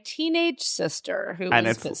to my teenage sister who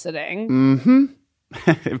was visiting.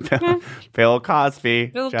 Bill Cosby.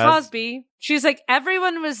 Bill Cosby. She's like,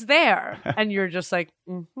 everyone was there. And you're just like,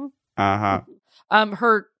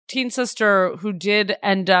 her teen sister who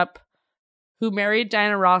married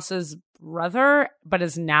Diana Ross's brother, but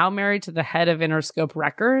is now married to the head of Interscope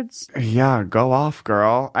Records. Yeah, go off,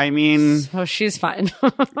 girl. I mean... So she's fine.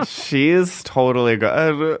 She's totally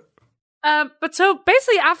good. But so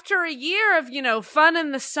basically after a year of, fun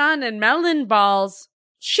in the sun and melon balls,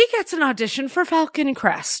 she gets an audition for Falcon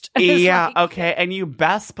Crest. Yeah, okay. And you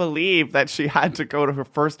best believe that she had to go to her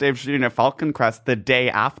first day of shooting at Falcon Crest the day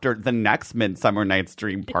after the next Midsummer Night's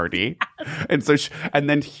Dream party. And so, and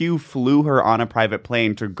then Hugh flew her on a private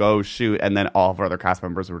plane to go shoot. And then all of our other cast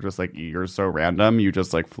members were just like, you're so random. You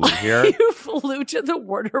just like flew here. You flew to the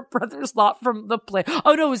Warner Brothers lot from the plane.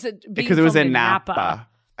 Oh, no, because it was in Napa.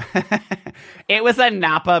 It was a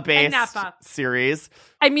Napa-based series.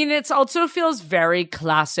 I mean, it also feels very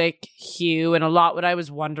classic Hugh, and a lot what I was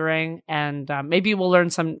wondering, and maybe we'll learn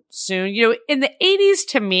some soon. In the 80s,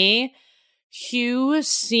 to me, Hugh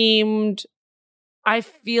seemed, I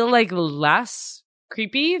feel like, less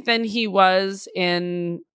creepy than he was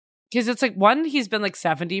in... Because it's like, one, he's been like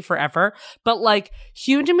 70 forever, but like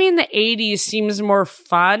Hugh to me in the 80s seems more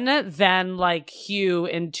fun than like Hugh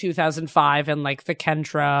in 2005 and like the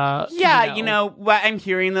Kendra. Yeah, what I'm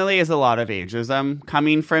hearing, Lily, is a lot of ageism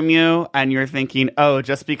coming from you. And you're thinking, oh,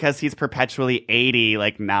 just because he's perpetually 80,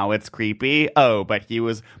 like now it's creepy. Oh, but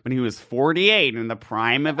when he was 48 in the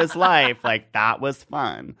prime of his life, like that was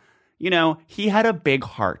fun. He had a big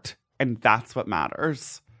heart, and that's what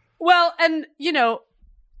matters. Well, and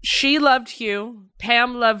she loved Hugh.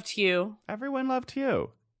 Pam loved Hugh. Everyone loved Hugh.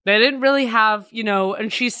 They didn't really have,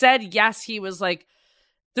 and she said, yes, he was like,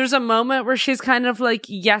 there's a moment where she's kind of like,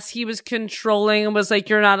 yes, he was controlling and was like,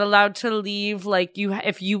 you're not allowed to leave. Like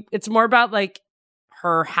it's more about like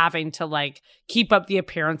her having to like keep up the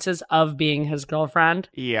appearances of being his girlfriend.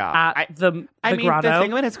 Yeah. At the grotto. The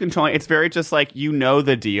thing about it's controlling, it's very just like,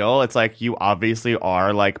 the deal. It's like, you obviously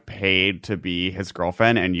are like paid to be his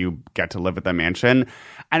girlfriend and you get to live at the mansion.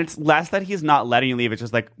 And it's less that he's not letting you leave. It's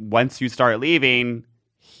just like, once you start leaving,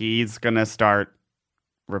 he's going to start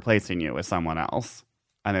replacing you with someone else.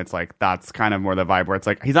 And it's like, that's kind of more the vibe where it's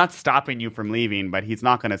like, he's not stopping you from leaving, but he's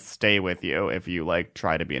not going to stay with you if you like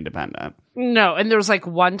try to be independent. No. And there was like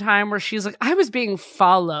one time where she's like, I was being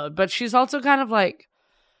followed, but she's also kind of like,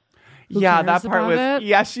 yeah, that part was,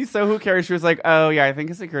 yeah, she's so who cares? She was like, oh yeah, I think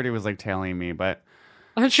his security was like tailing me, but.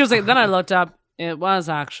 And she was like, then I looked up, it was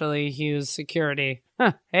actually Hugh's security.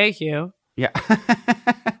 Huh. Hey, Hugh. Yeah.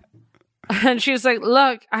 And she was like,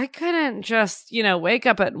 look, I couldn't just, wake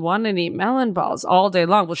up at 1 and eat melon balls all day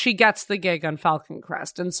long. Well, she gets the gig on Falcon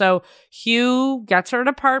Crest. And so Hugh gets her an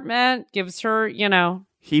apartment, gives her,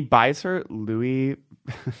 He buys her Louis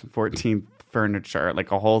XIV furniture,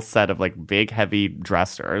 like a whole set of like big, heavy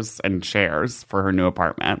dressers and chairs for her new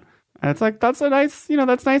apartment. And it's like, that's a nice,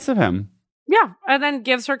 that's nice of him. Yeah. And then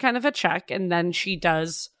gives her kind of a check. And then she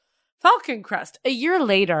does Falcon Crest. A year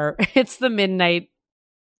later, it's the midnight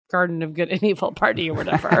Garden of Good and Evil party or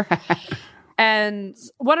whatever. And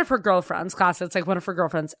one of her girlfriends, class, it's like one of her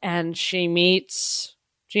girlfriends, and she meets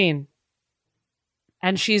Jean.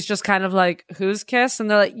 And she's just kind of like, who's Kiss? And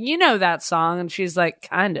they're like, you know that song. And she's like,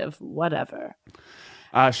 kind of, whatever.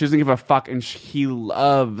 She doesn't give a fuck, and he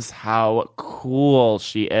loves how cool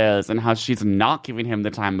she is and how she's not giving him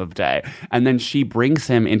the time of day. And then she brings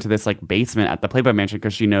him into this like basement at the Playboy Mansion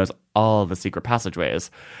because she knows all the secret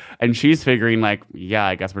passageways. And she's figuring like, yeah,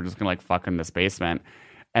 I guess we're just gonna like fuck in this basement.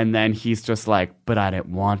 And then he's just like, but I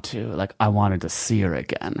didn't want to. Like, I wanted to see her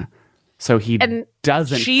again. So he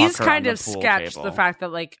doesn't. She's fuck her kind on of the pool sketched table. the fact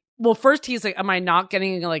that like, well, first he's like, am I not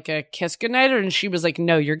getting like a kiss goodnight? And she was like,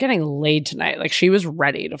 no, you're getting laid tonight. Like she was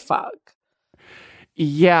ready to fuck.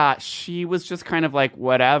 Yeah, she was just kind of like,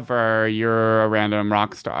 whatever, you're a random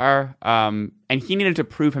rock star. And he needed to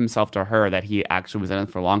prove himself to her that he actually was in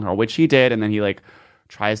it for long haul, which he did. And then he like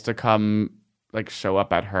tries to come like show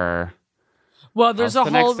up at her. Well, there's a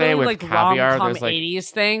the next whole day really, with like caviar, rom-com there's, like- 80s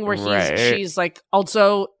thing where Right. she's like,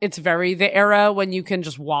 also, it's very the era when you can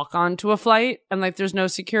just walk onto a flight and like there's no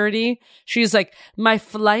security. She's like, my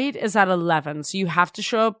flight is at 11, so you have to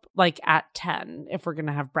show up like at 10 if we're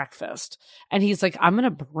gonna have breakfast. And he's like, I'm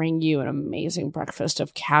gonna bring you an amazing breakfast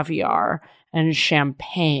of caviar and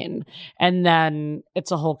champagne. And then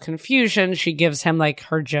it's a whole confusion. She gives him like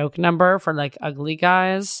her joke number for like ugly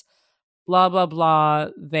guys. Blah blah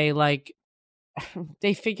blah.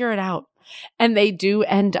 They figure it out and they do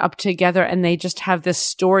end up together and they just have this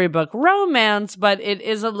storybook romance, but it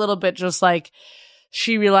is a little bit just like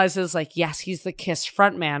she realizes like, yes, he's the Kiss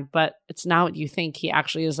frontman, but it's not what you think. He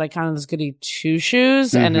actually is like kind of this goody two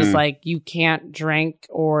shoes and is like, you can't drink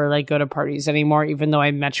or like go to parties anymore, even though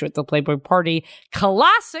I met you at the Playboy party.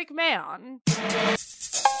 Classic man.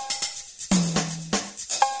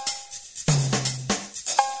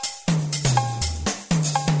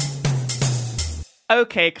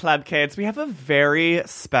 Okay, Club Kids, we have a very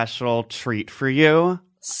special treat for you.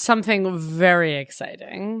 Something very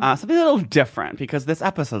exciting. Something a little different, because this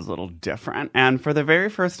episode's a little different. And for the very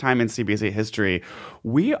first time in CBC history,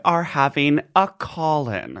 we are having a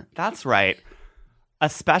call-in. That's right. A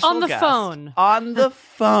special On the guest phone. on the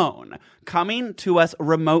phone, coming to us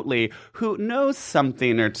remotely, who knows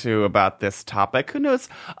something or two about this topic, who knows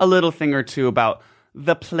a little thing or two about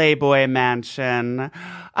the Playboy Mansion,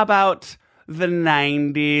 about the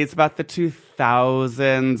 90s, about the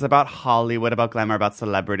 2000s, about Hollywood, about glamour, about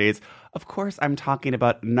celebrities. Of course, I'm talking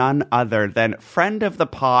about none other than friend of the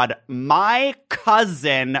pod, my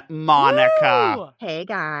cousin, Monica. Woo! Hey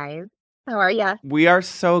guys, how are ya? We are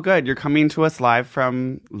so good. You're coming to us live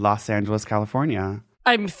from Los Angeles, California.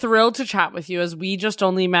 I'm thrilled to chat with you as we just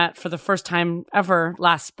only met for the first time ever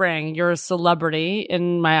last spring. You're a celebrity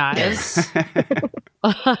in my eyes.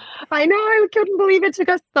 I know, I couldn't believe it took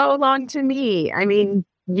us so long to meet. I mean,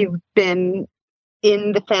 you've been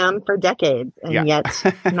in the fam for decades, and yet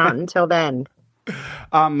not until then.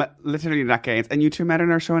 Literally decades. And you two met in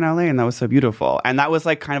our show in LA, and that was so beautiful. And that was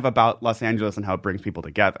like kind of about Los Angeles and how it brings people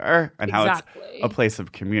together and how it's a place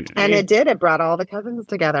of community. And it brought all the cousins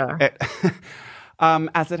together.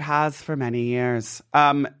 As it has for many years.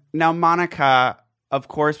 Now, Monica, of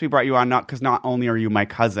course we brought you on because not only are you my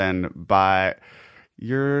cousin, but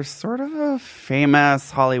you're sort of a famous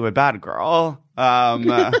Hollywood bad girl.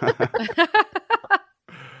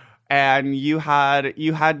 And you had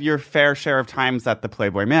your fair share of times at the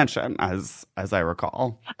Playboy Mansion, as I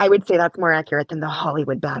recall. I would say that's more accurate than the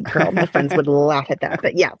Hollywood bad girl. My friends would laugh at that.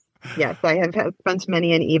 But yes, I have spent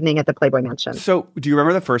many an evening at the Playboy Mansion. So do you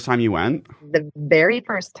remember the first time you went? The very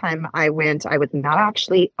first time I went, I was not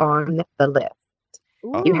actually on the list.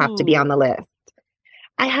 Ooh. You have to be on the list.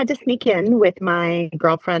 I had to sneak in with my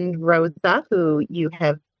girlfriend, Rosa, who you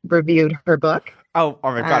have reviewed her book. Oh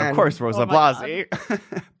my God, of course, Rosa Blasi.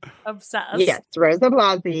 Obsessed. Yes, Rosa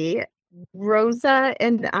Blasi. Rosa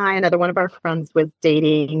and I, another one of our friends, was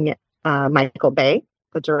dating Michael Bay,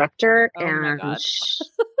 the director. Oh my God.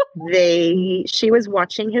 She was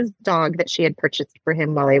watching his dog that she had purchased for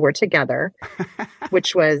him while they were together,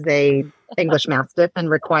 which was a English Mastiff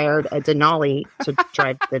and required a Denali to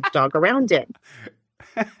drive the dog around in.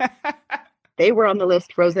 They were on the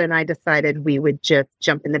list. Rosa and I decided we would just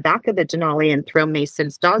jump in the back of the Denali and throw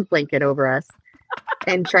Mason's dog blanket over us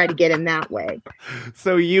and try to get in that way.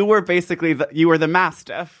 So you were basically the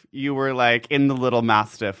Mastiff. You were like in the little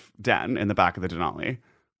Mastiff den in the back of the Denali.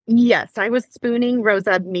 Yes, I was spooning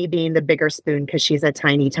Rosa, me being the bigger spoon because she's a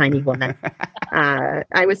tiny, tiny woman.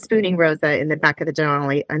 I was spooning Rosa in the back of the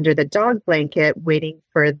Denali under the dog blanket, waiting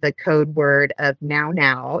for the code word of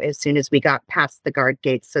now, as soon as we got past the guard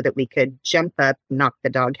gates so that we could jump up, knock the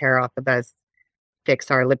dog hair off of us, fix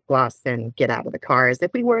our lip gloss, and get out of the car as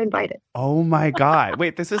if we were invited. Oh my God.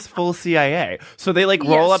 Wait, this is full CIA. So they like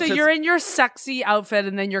roll up so to... you're in your sexy outfit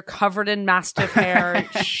and then you're covered in mastiff hair.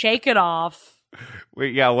 Shake it off.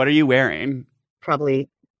 Wait, yeah, what are you wearing? Probably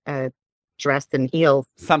a dress and heels.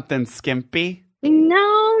 Something skimpy?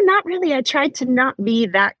 No, not really. I tried to not be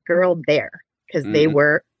that girl there because they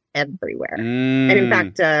were everywhere. And in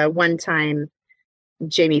fact, one time,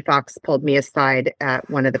 Jamie Foxx pulled me aside at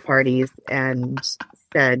one of the parties and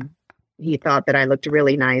said he thought that I looked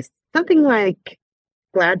really nice. Something like,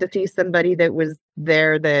 glad to see somebody that was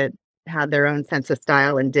there that had their own sense of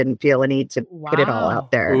style and didn't feel a need to put it all out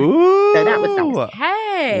there. Ooh. So that was nice.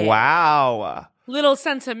 Hey. Wow. Little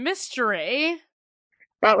sense of mystery.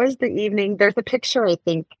 That was the evening. There's a picture, I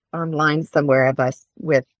think, online somewhere of us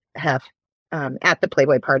with Hef at the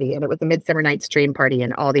Playboy party. And it was a Midsummer Night's Dream party.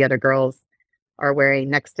 And all the other girls are wearing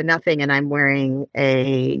next to nothing. And I'm wearing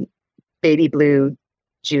a baby blue,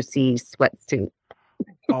 juicy sweatsuit.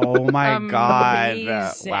 Oh my God.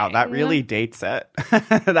 Amazing. Wow, that really dates it.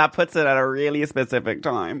 That puts it at a really specific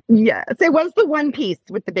time. Yes, it was the one piece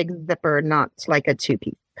with the big zipper, not like a two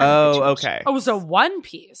piece. Oh, okay. Oh, it was a one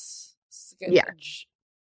piece. Yeah.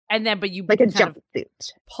 And then, but you like a kind of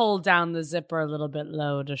jumpsuit. pull down the zipper a little bit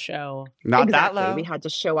low to show. Not exactly. that low. We had to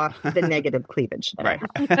show off the negative cleavage. There.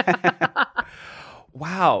 Right.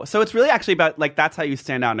 Wow. So it's really actually about, like, that's how you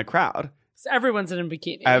stand out in a crowd. So everyone's in a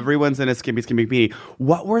bikini. Everyone's in a skimpy bikini.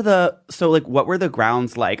 What were the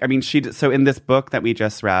grounds like? I mean, so in this book that we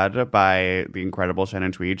just read by the incredible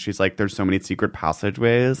Shannon Tweed, she's like, there's so many secret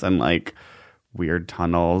passageways and like weird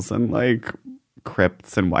tunnels and like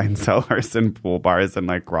crypts and wine cellars and pool bars and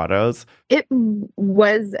like grottos. It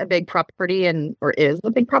was a big property or is a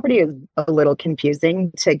big property. Is a little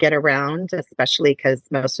confusing to get around, especially because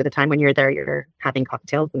most of the time when you're there, you're having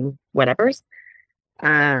cocktails and whatevers.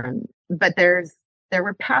 But there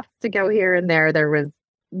were paths to go here and there.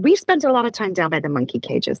 We spent a lot of time down by the monkey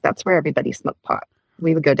cages. That's where everybody smoked pot.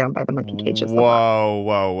 We would go down by the monkey cages.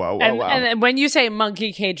 Whoa. And when you say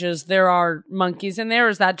monkey cages, there are monkeys in there, or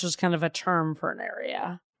is that just kind of a term for an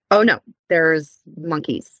area? Oh, no. There's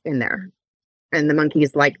monkeys in there. And the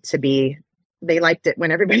monkeys liked it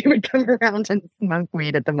when everybody would come around and smoke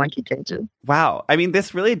weed at the monkey cages. Wow. I mean,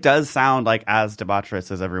 this really does sound like as debaucherous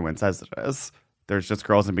as everyone says it is. There's just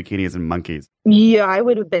girls in bikinis and monkeys. Yeah, I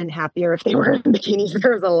would have been happier if they were in bikinis.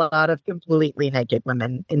 There was a lot of completely naked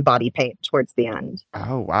women in body paint towards the end.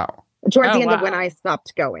 Oh, wow. Towards the end of when I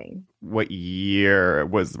stopped going. What year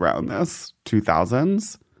was around this?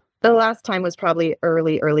 2000s? The last time was probably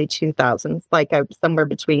early 2000s, like somewhere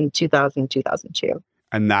between 2000 and 2002.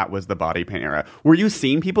 And that was the body paint era. Were you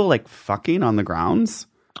seeing people like fucking on the grounds?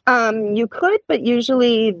 You could, but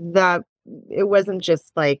usually it wasn't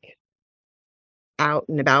just like out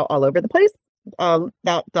and about all over the place.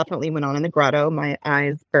 That definitely went on in the grotto. My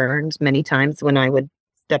eyes burned many times when I would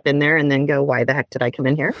step in there and then go, why the heck did I come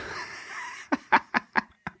in here?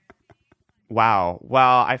 Wow.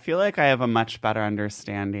 Well, I feel like I have a much better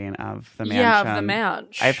understanding of the mansion. Yeah, of the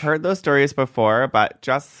mansion. I've heard those stories before, but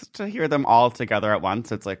just to hear them all together at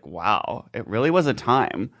once, it's like, wow, it really was a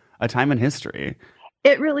time in history.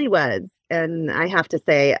 It really was. And I have to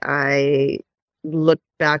say, I look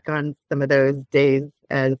back on some of those days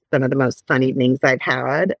as some of the most fun evenings I've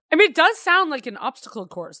had. I mean, it does sound like an obstacle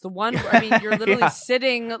course. The one, I mean, you're literally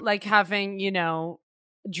sitting, like having,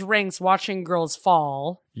 drinks, watching girls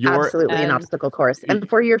fall. Absolutely an obstacle course. And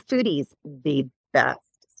for your foodies, the best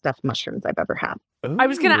stuffed mushrooms I've ever had. Ooh. I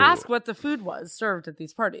was going to ask what the food was served at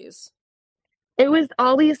these parties. It was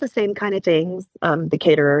always the same kind of things. The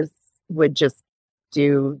caterers would just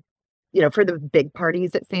do, for the big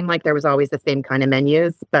parties, it seemed like there was always the same kind of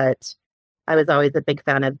menus, but I was always a big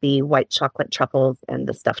fan of the white chocolate truffles and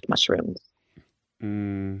the stuffed mushrooms.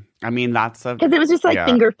 I mean, that's because it was just like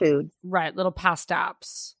finger foods. Right, little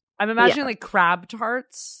pastaps. I'm imagining like crab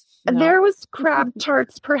tarts. No. There was crab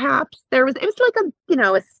tarts, perhaps. It was like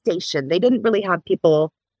a station. They didn't really have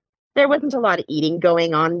people. There wasn't a lot of eating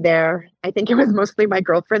going on there. I think it was mostly my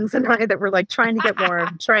girlfriends and I that were like trying to get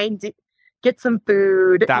warm, trying to get some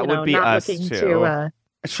food. That would be not us looking too. To,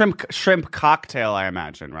 shrimp cocktail, I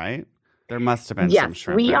imagine, right? There must have been some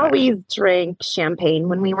shrimp. We always drank champagne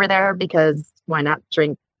when we were there because why not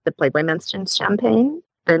drink the Playboy Mansion champagne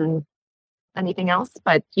than anything else?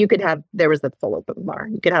 But you could have, there was a full open bar.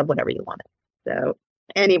 You could have whatever you wanted. So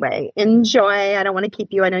Anyway, enjoy. I don't want to keep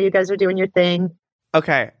you. I know you guys are doing your thing.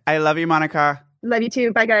 Okay. I love you, Monica. Love you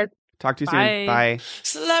too. Bye, guys. Talk to you Bye. soon. Bye.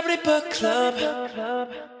 Celebrity Book Club.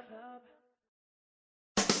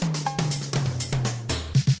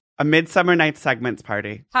 A Midsummer Night's Segments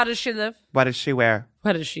party. How does she live? What does she wear?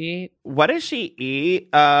 What does she eat? What does she eat?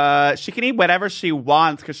 She can eat whatever she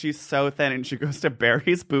wants because she's so thin, and she goes to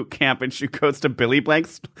Barry's boot camp and she goes to Billy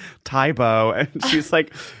Blank's Taibo, and she's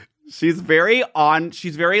like, she's very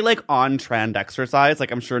like on trend exercise.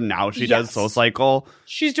 Like I'm sure now she does Soul Cycle.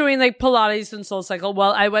 She's doing like Pilates and Soul Cycle.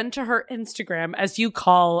 Well, I went to her Instagram, as you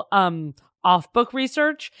call off book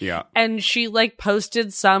research. Yeah. And she like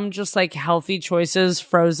posted some just like healthy choices,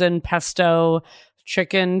 frozen pesto,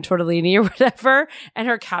 chicken, tortellini or whatever. And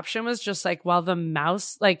her caption was just like, while the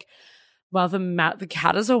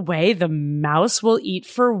cat is away, the mouse will eat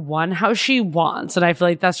for one how she wants. And I feel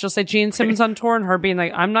like that's just like Gene Simmons on tour and her being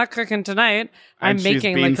like, I'm not cooking tonight. I'm And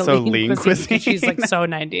making she's like a being so lean lean cuisine. cuisine. She's like so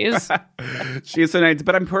 90s. She's so nice,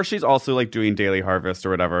 but I'm sure she's also like doing Daily Harvest or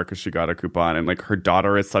whatever because she got a coupon, and like her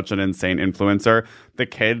daughter is such an insane influencer. The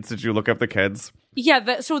kids, did you look up the kids?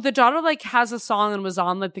 Yeah, so the daughter like has a song and was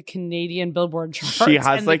on like the Canadian Billboard charts. She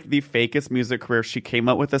has and like the fakest music career. She came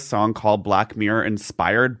out with a song called Black Mirror,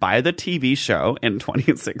 inspired by the TV show in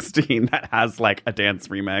 2016 that has like a dance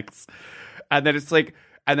remix. And then it's like,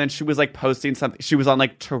 and then she was like posting something. She was on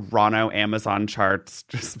like Toronto Amazon charts,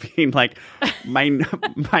 just being like, my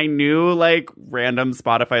new like random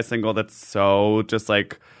Spotify single that's so just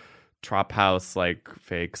like trap house like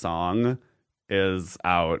fake song is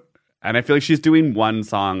out. And I feel like she's doing one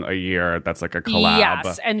song a year that's like a collab.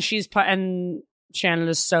 Yes, and and Shannon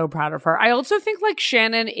is so proud of her. I also think like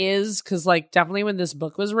Shannon is, because like definitely when this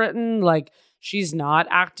book was written, like she's not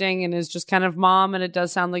acting and is just kind of mom. And it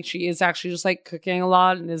does sound like she is actually just like cooking a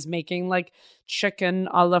lot and is making like chicken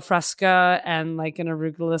alla fresca and like an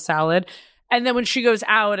arugula salad. And then when she goes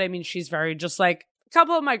out, I mean, she's very just like, a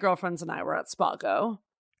couple of my girlfriends and I were at Spago.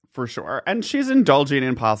 For sure. And she's indulging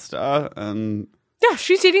in pasta and... Yeah,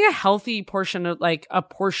 she's eating a healthy portion of like a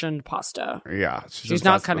portioned pasta. Yeah, she's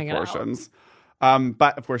not cutting it portions.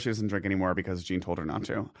 But of course she doesn't drink anymore because Jean told her not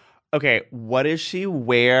to. Okay, what does she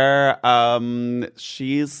wear?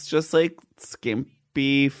 She's just like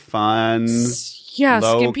skimpy, fun. Yeah,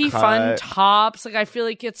 skimpy, cut. fun tops. Like I feel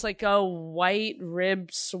like it's like a white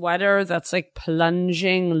ribbed sweater that's like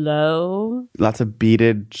plunging low. Lots of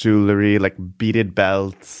beaded jewelry, like beaded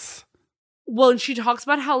belts. Well, and she talks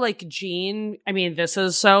about how like Gene, I mean, this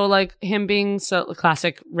is so like him being so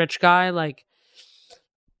classic rich guy, like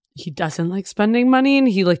he doesn't like spending money and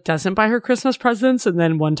he like doesn't buy her Christmas presents. And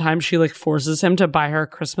then one time she like forces him to buy her a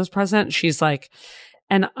Christmas present. She's like,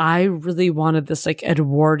 and I really wanted this like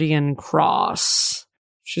Edwardian cross.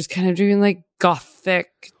 She's kind of doing like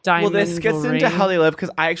gothic diamond. Well, this gets into how they live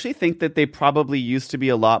because I actually think that they probably used to be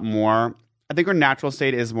a lot more. I think her natural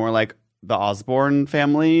state is more like the Osborne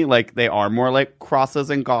family. Like they are more like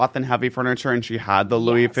crosses and goth and heavy furniture, and she had the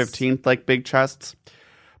Louis XV like big chests.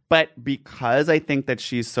 But because I think that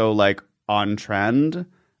she's so like on trend,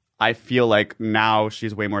 I feel like now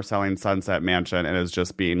she's way more selling Sunset Mansion and is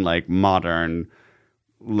just being like modern,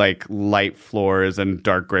 like light floors and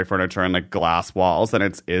dark gray furniture and like glass walls, and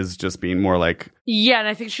it is just being more like... Yeah, and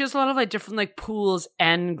I think she has a lot of like different like pools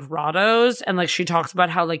and grottos, and like she talks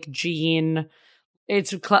about how like Gene...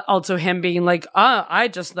 It's also him being like, I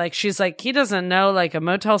just like, she's like, he doesn't know like a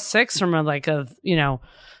Motel 6 from like a, you know,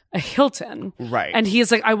 a Hilton. Right. And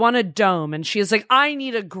he's like, I want a dome. And she's like, I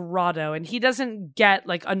need a grotto. And he doesn't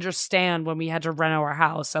understand when we had to rent our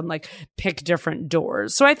house and like pick different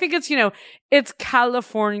doors. So I think it's, you know, it's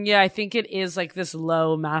California. I think it is like this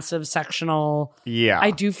low, massive sectional. Yeah.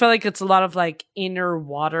 I do feel like it's a lot of like inner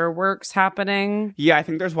waterworks happening. Yeah, I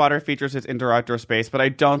think there's water features, it's indoor-outdoor space, but I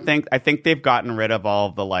think they've gotten rid of all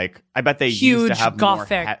of the like, I bet they used to have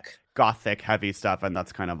gothic. more gothic heavy stuff, and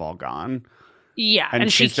that's kind of all gone. Yeah,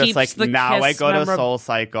 and she she's just keeps like, the now I Kiss go to Soul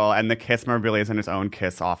Cycle, and the Kiss memorabilia is in its own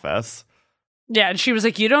Kiss office. Yeah, and she was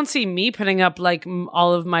like, you don't see me putting up like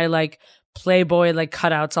all of my like Playboy like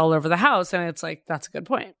cutouts all over the house, and it's like, that's a good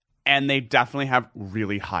point. And they definitely have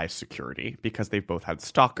really high security because they've both had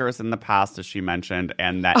stalkers in the past, as she mentioned,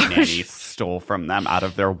 and that nanny stole from them out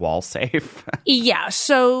of their wall safe. Yeah,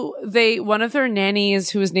 so one of their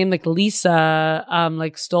nannies who was named like Lisa,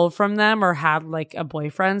 like stole from them or had like a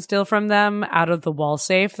boyfriend steal from them out of the wall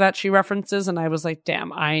safe that she references, and I was like,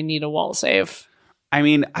 damn, I need a wall safe. I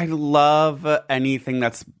mean, I love anything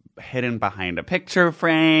that's hidden behind a picture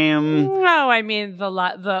frame. No, I mean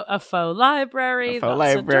a faux library. A faux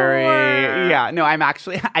library. Yeah, no,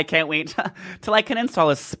 I can't wait till I can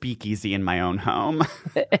install a speakeasy in my own home.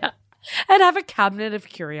 and have a cabinet of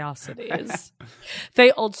curiosities.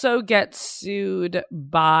 They also get sued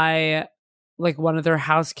by like one of their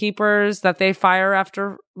housekeepers that they fire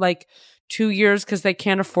after like 2 years because they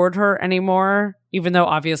can't afford her anymore, even though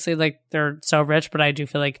obviously like they're so rich. But I do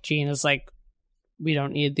feel like Jean is like, we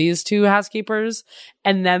don't need these 2 housekeepers.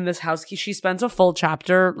 And then this housekeeper, she spends a full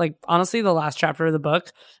chapter, like honestly, the last chapter of the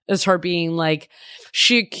book is her being like,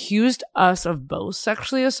 she accused us of both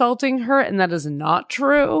sexually assaulting her, and that is not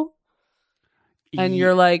true. And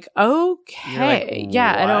you're like, okay, like,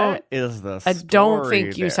 yeah, I don't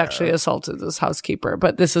think you sexually assaulted this housekeeper,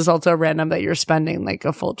 but this is also random that you're spending like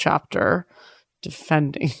a full chapter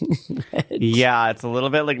defending it. Yeah, it's a little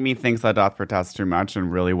bit like methinks that doth protest too much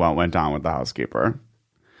and really what went on with the housekeeper.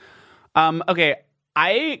 Okay,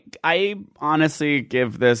 I honestly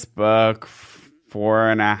give this book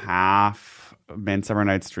 4.5 Midsummer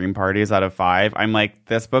Night's Dream Parties out of 5. I'm like,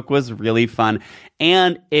 this book was really fun,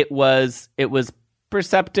 and it was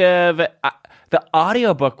perceptive. The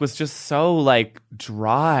audiobook was just so like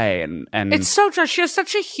dry and it's so dry. She has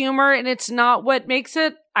such a humor, and it's not what makes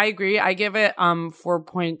it. I agree. I give it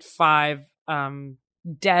 4.5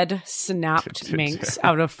 dead snapped minks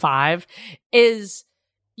out of 5. Is,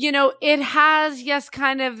 you know, it has, yes,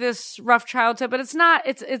 kind of this rough childhood, but it's not.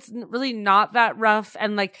 It's really not that rough,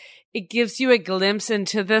 and like it gives you a glimpse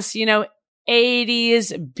into this, you know,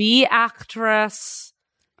 80s B actress.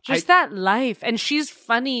 Just that life. And she's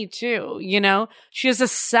funny too, you know? She has a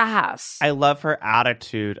sass. I love her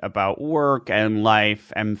attitude about work and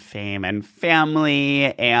life and fame and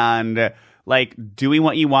family and like doing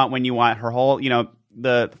what you want when you want. Her whole, you know,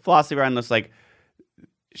 the philosophy around this, like,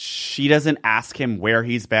 she doesn't ask him where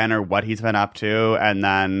he's been or what he's been up to. And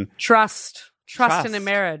then Trust in a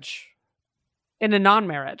marriage. In a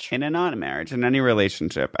non-marriage. In any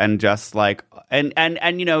relationship. And just like,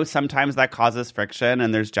 and you know, sometimes that causes friction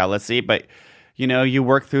and there's jealousy, but, you know, you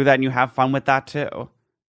work through that and you have fun with that too.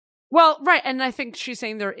 Well, right. And I think she's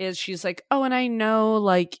saying she's like, oh, and I know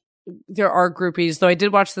like there are groupies, though I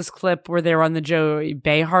did watch this clip where they were on the Joey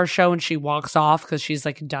Behar show and she walks off because she's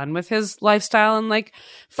like done with his lifestyle and like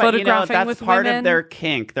photographing with women. That's part of their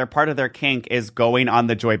kink. Part of their kink is going on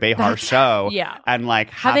the Joy Behar show. Yeah. And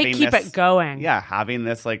like how they keep it going. Yeah. Having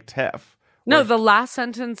this like tiff. No, the last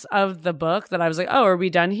sentence of the book that I was like, oh, are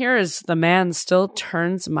we done here? Is the man still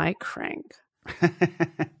turns my crank.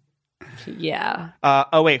 Yeah.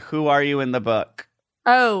 Oh, wait. Who are you in the book?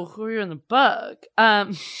 Oh, who are you in the book?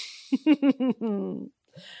 I'm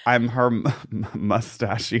her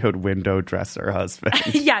mustachioed window dresser husband.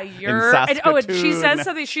 Yeah, you're. And she says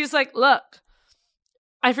something. She's like, look,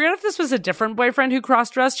 I forget if this was a different boyfriend who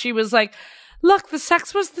cross-dressed. She was like, look, the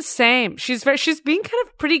sex was the same. She's being kind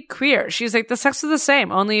of pretty queer. She's like, the sex was the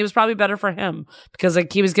same, only it was probably better for him because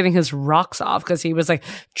like he was getting his rocks off because he was like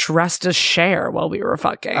dressed as Cher while we were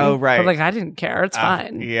fucking. Oh, right. But like, I didn't care. It's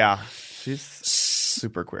fine. Yeah. She's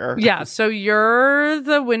super queer. Yeah, so you're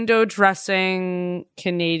the window dressing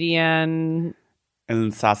Canadian.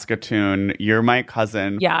 In Saskatoon, you're my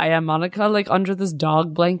cousin. Yeah, I am Monica, like under this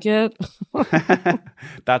dog blanket.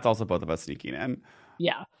 That's also both of us sneaking in.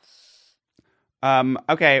 Yeah.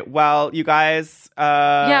 Okay, well, you guys...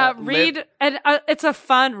 read... and it's a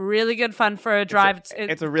really good fun for a drive.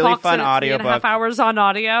 It's a really fun audiobook. 3.5 hours on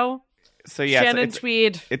audio. So yeah, Shannon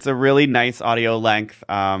Tweed. It's a really nice audio length.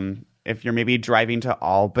 If you're maybe driving to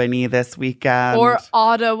Albany this weekend. Or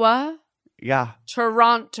Ottawa. Yeah.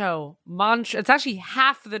 Toronto. It's actually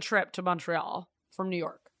half the trip to Montreal from New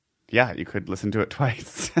York. Yeah, you could listen to it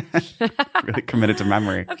twice. Really committed to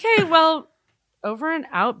memory. Okay, well, over and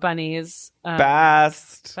out, bunnies.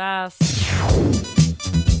 Best.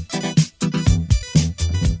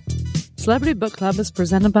 Celebrity Book Club is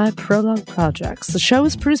presented by Prologue Projects. The show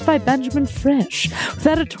is produced by Benjamin Frisch, with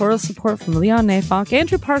editorial support from Leon Nafok,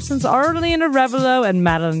 Andrew Parsons, Arlene Arevalo, and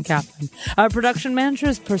Madeline Kaplan. Our production manager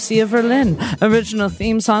is Percia Verlin. Original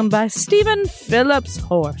theme song by Stephen Phillips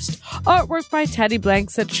Horst. Artwork by Teddy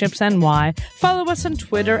Blanks at Chips NY. Follow us on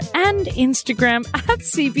Twitter and Instagram at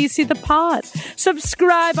CBC The Pod.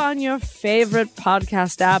 Subscribe on your favorite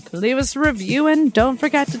podcast app. Leave us a review, and don't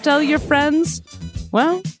forget to tell your friends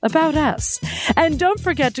about us. And don't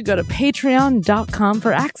forget to go to patreon.com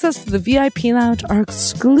for access to the VIP Lounge, our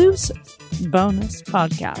exclusive bonus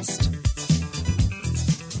podcast.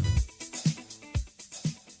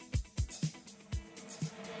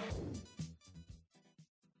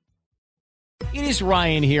 It is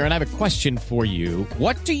Ryan here, and I have a question for you.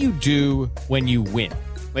 What do you do when you win?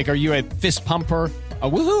 Like, are you a fist pumper, a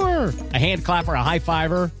woohooer, a hand clapper, a high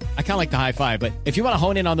fiver? I kind of like the high five, but if you want to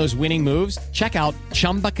hone in on those winning moves, check out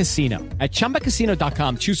Chumba Casino. At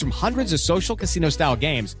ChumbaCasino.com, choose from hundreds of social casino style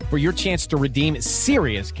games for your chance to redeem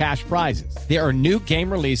serious cash prizes. There are new game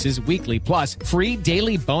releases weekly, plus free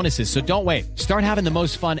daily bonuses. So don't wait. Start having the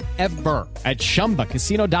most fun ever at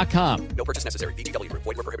ChumbaCasino.com. No purchase necessary. VGW Group.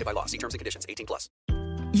 Void where prohibited by law. See terms and conditions. 18+.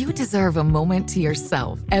 You deserve a moment to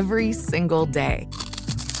yourself every single day.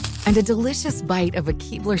 And a delicious bite of a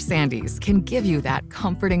Keebler Sandies can give you that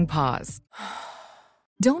comforting pause.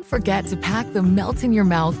 Don't forget to pack the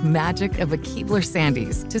melt-in-your-mouth magic of a Keebler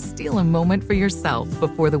Sandies to steal a moment for yourself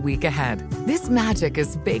before the week ahead. This magic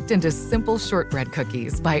is baked into simple shortbread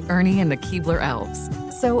cookies by Ernie and the Keebler Elves.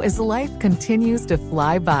 So as life continues to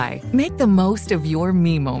fly by, make the most of your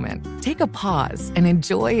me moment. Take a pause and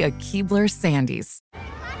enjoy a Keebler Sandies.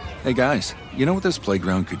 Hey guys, you know what this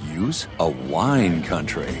playground could use? A wine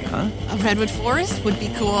country, huh? A redwood forest would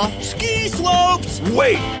be cool. Ski slopes!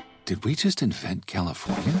 Wait! Did we just invent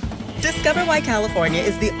California? Discover why California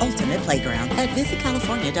is the ultimate playground at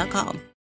visitcalifornia.com.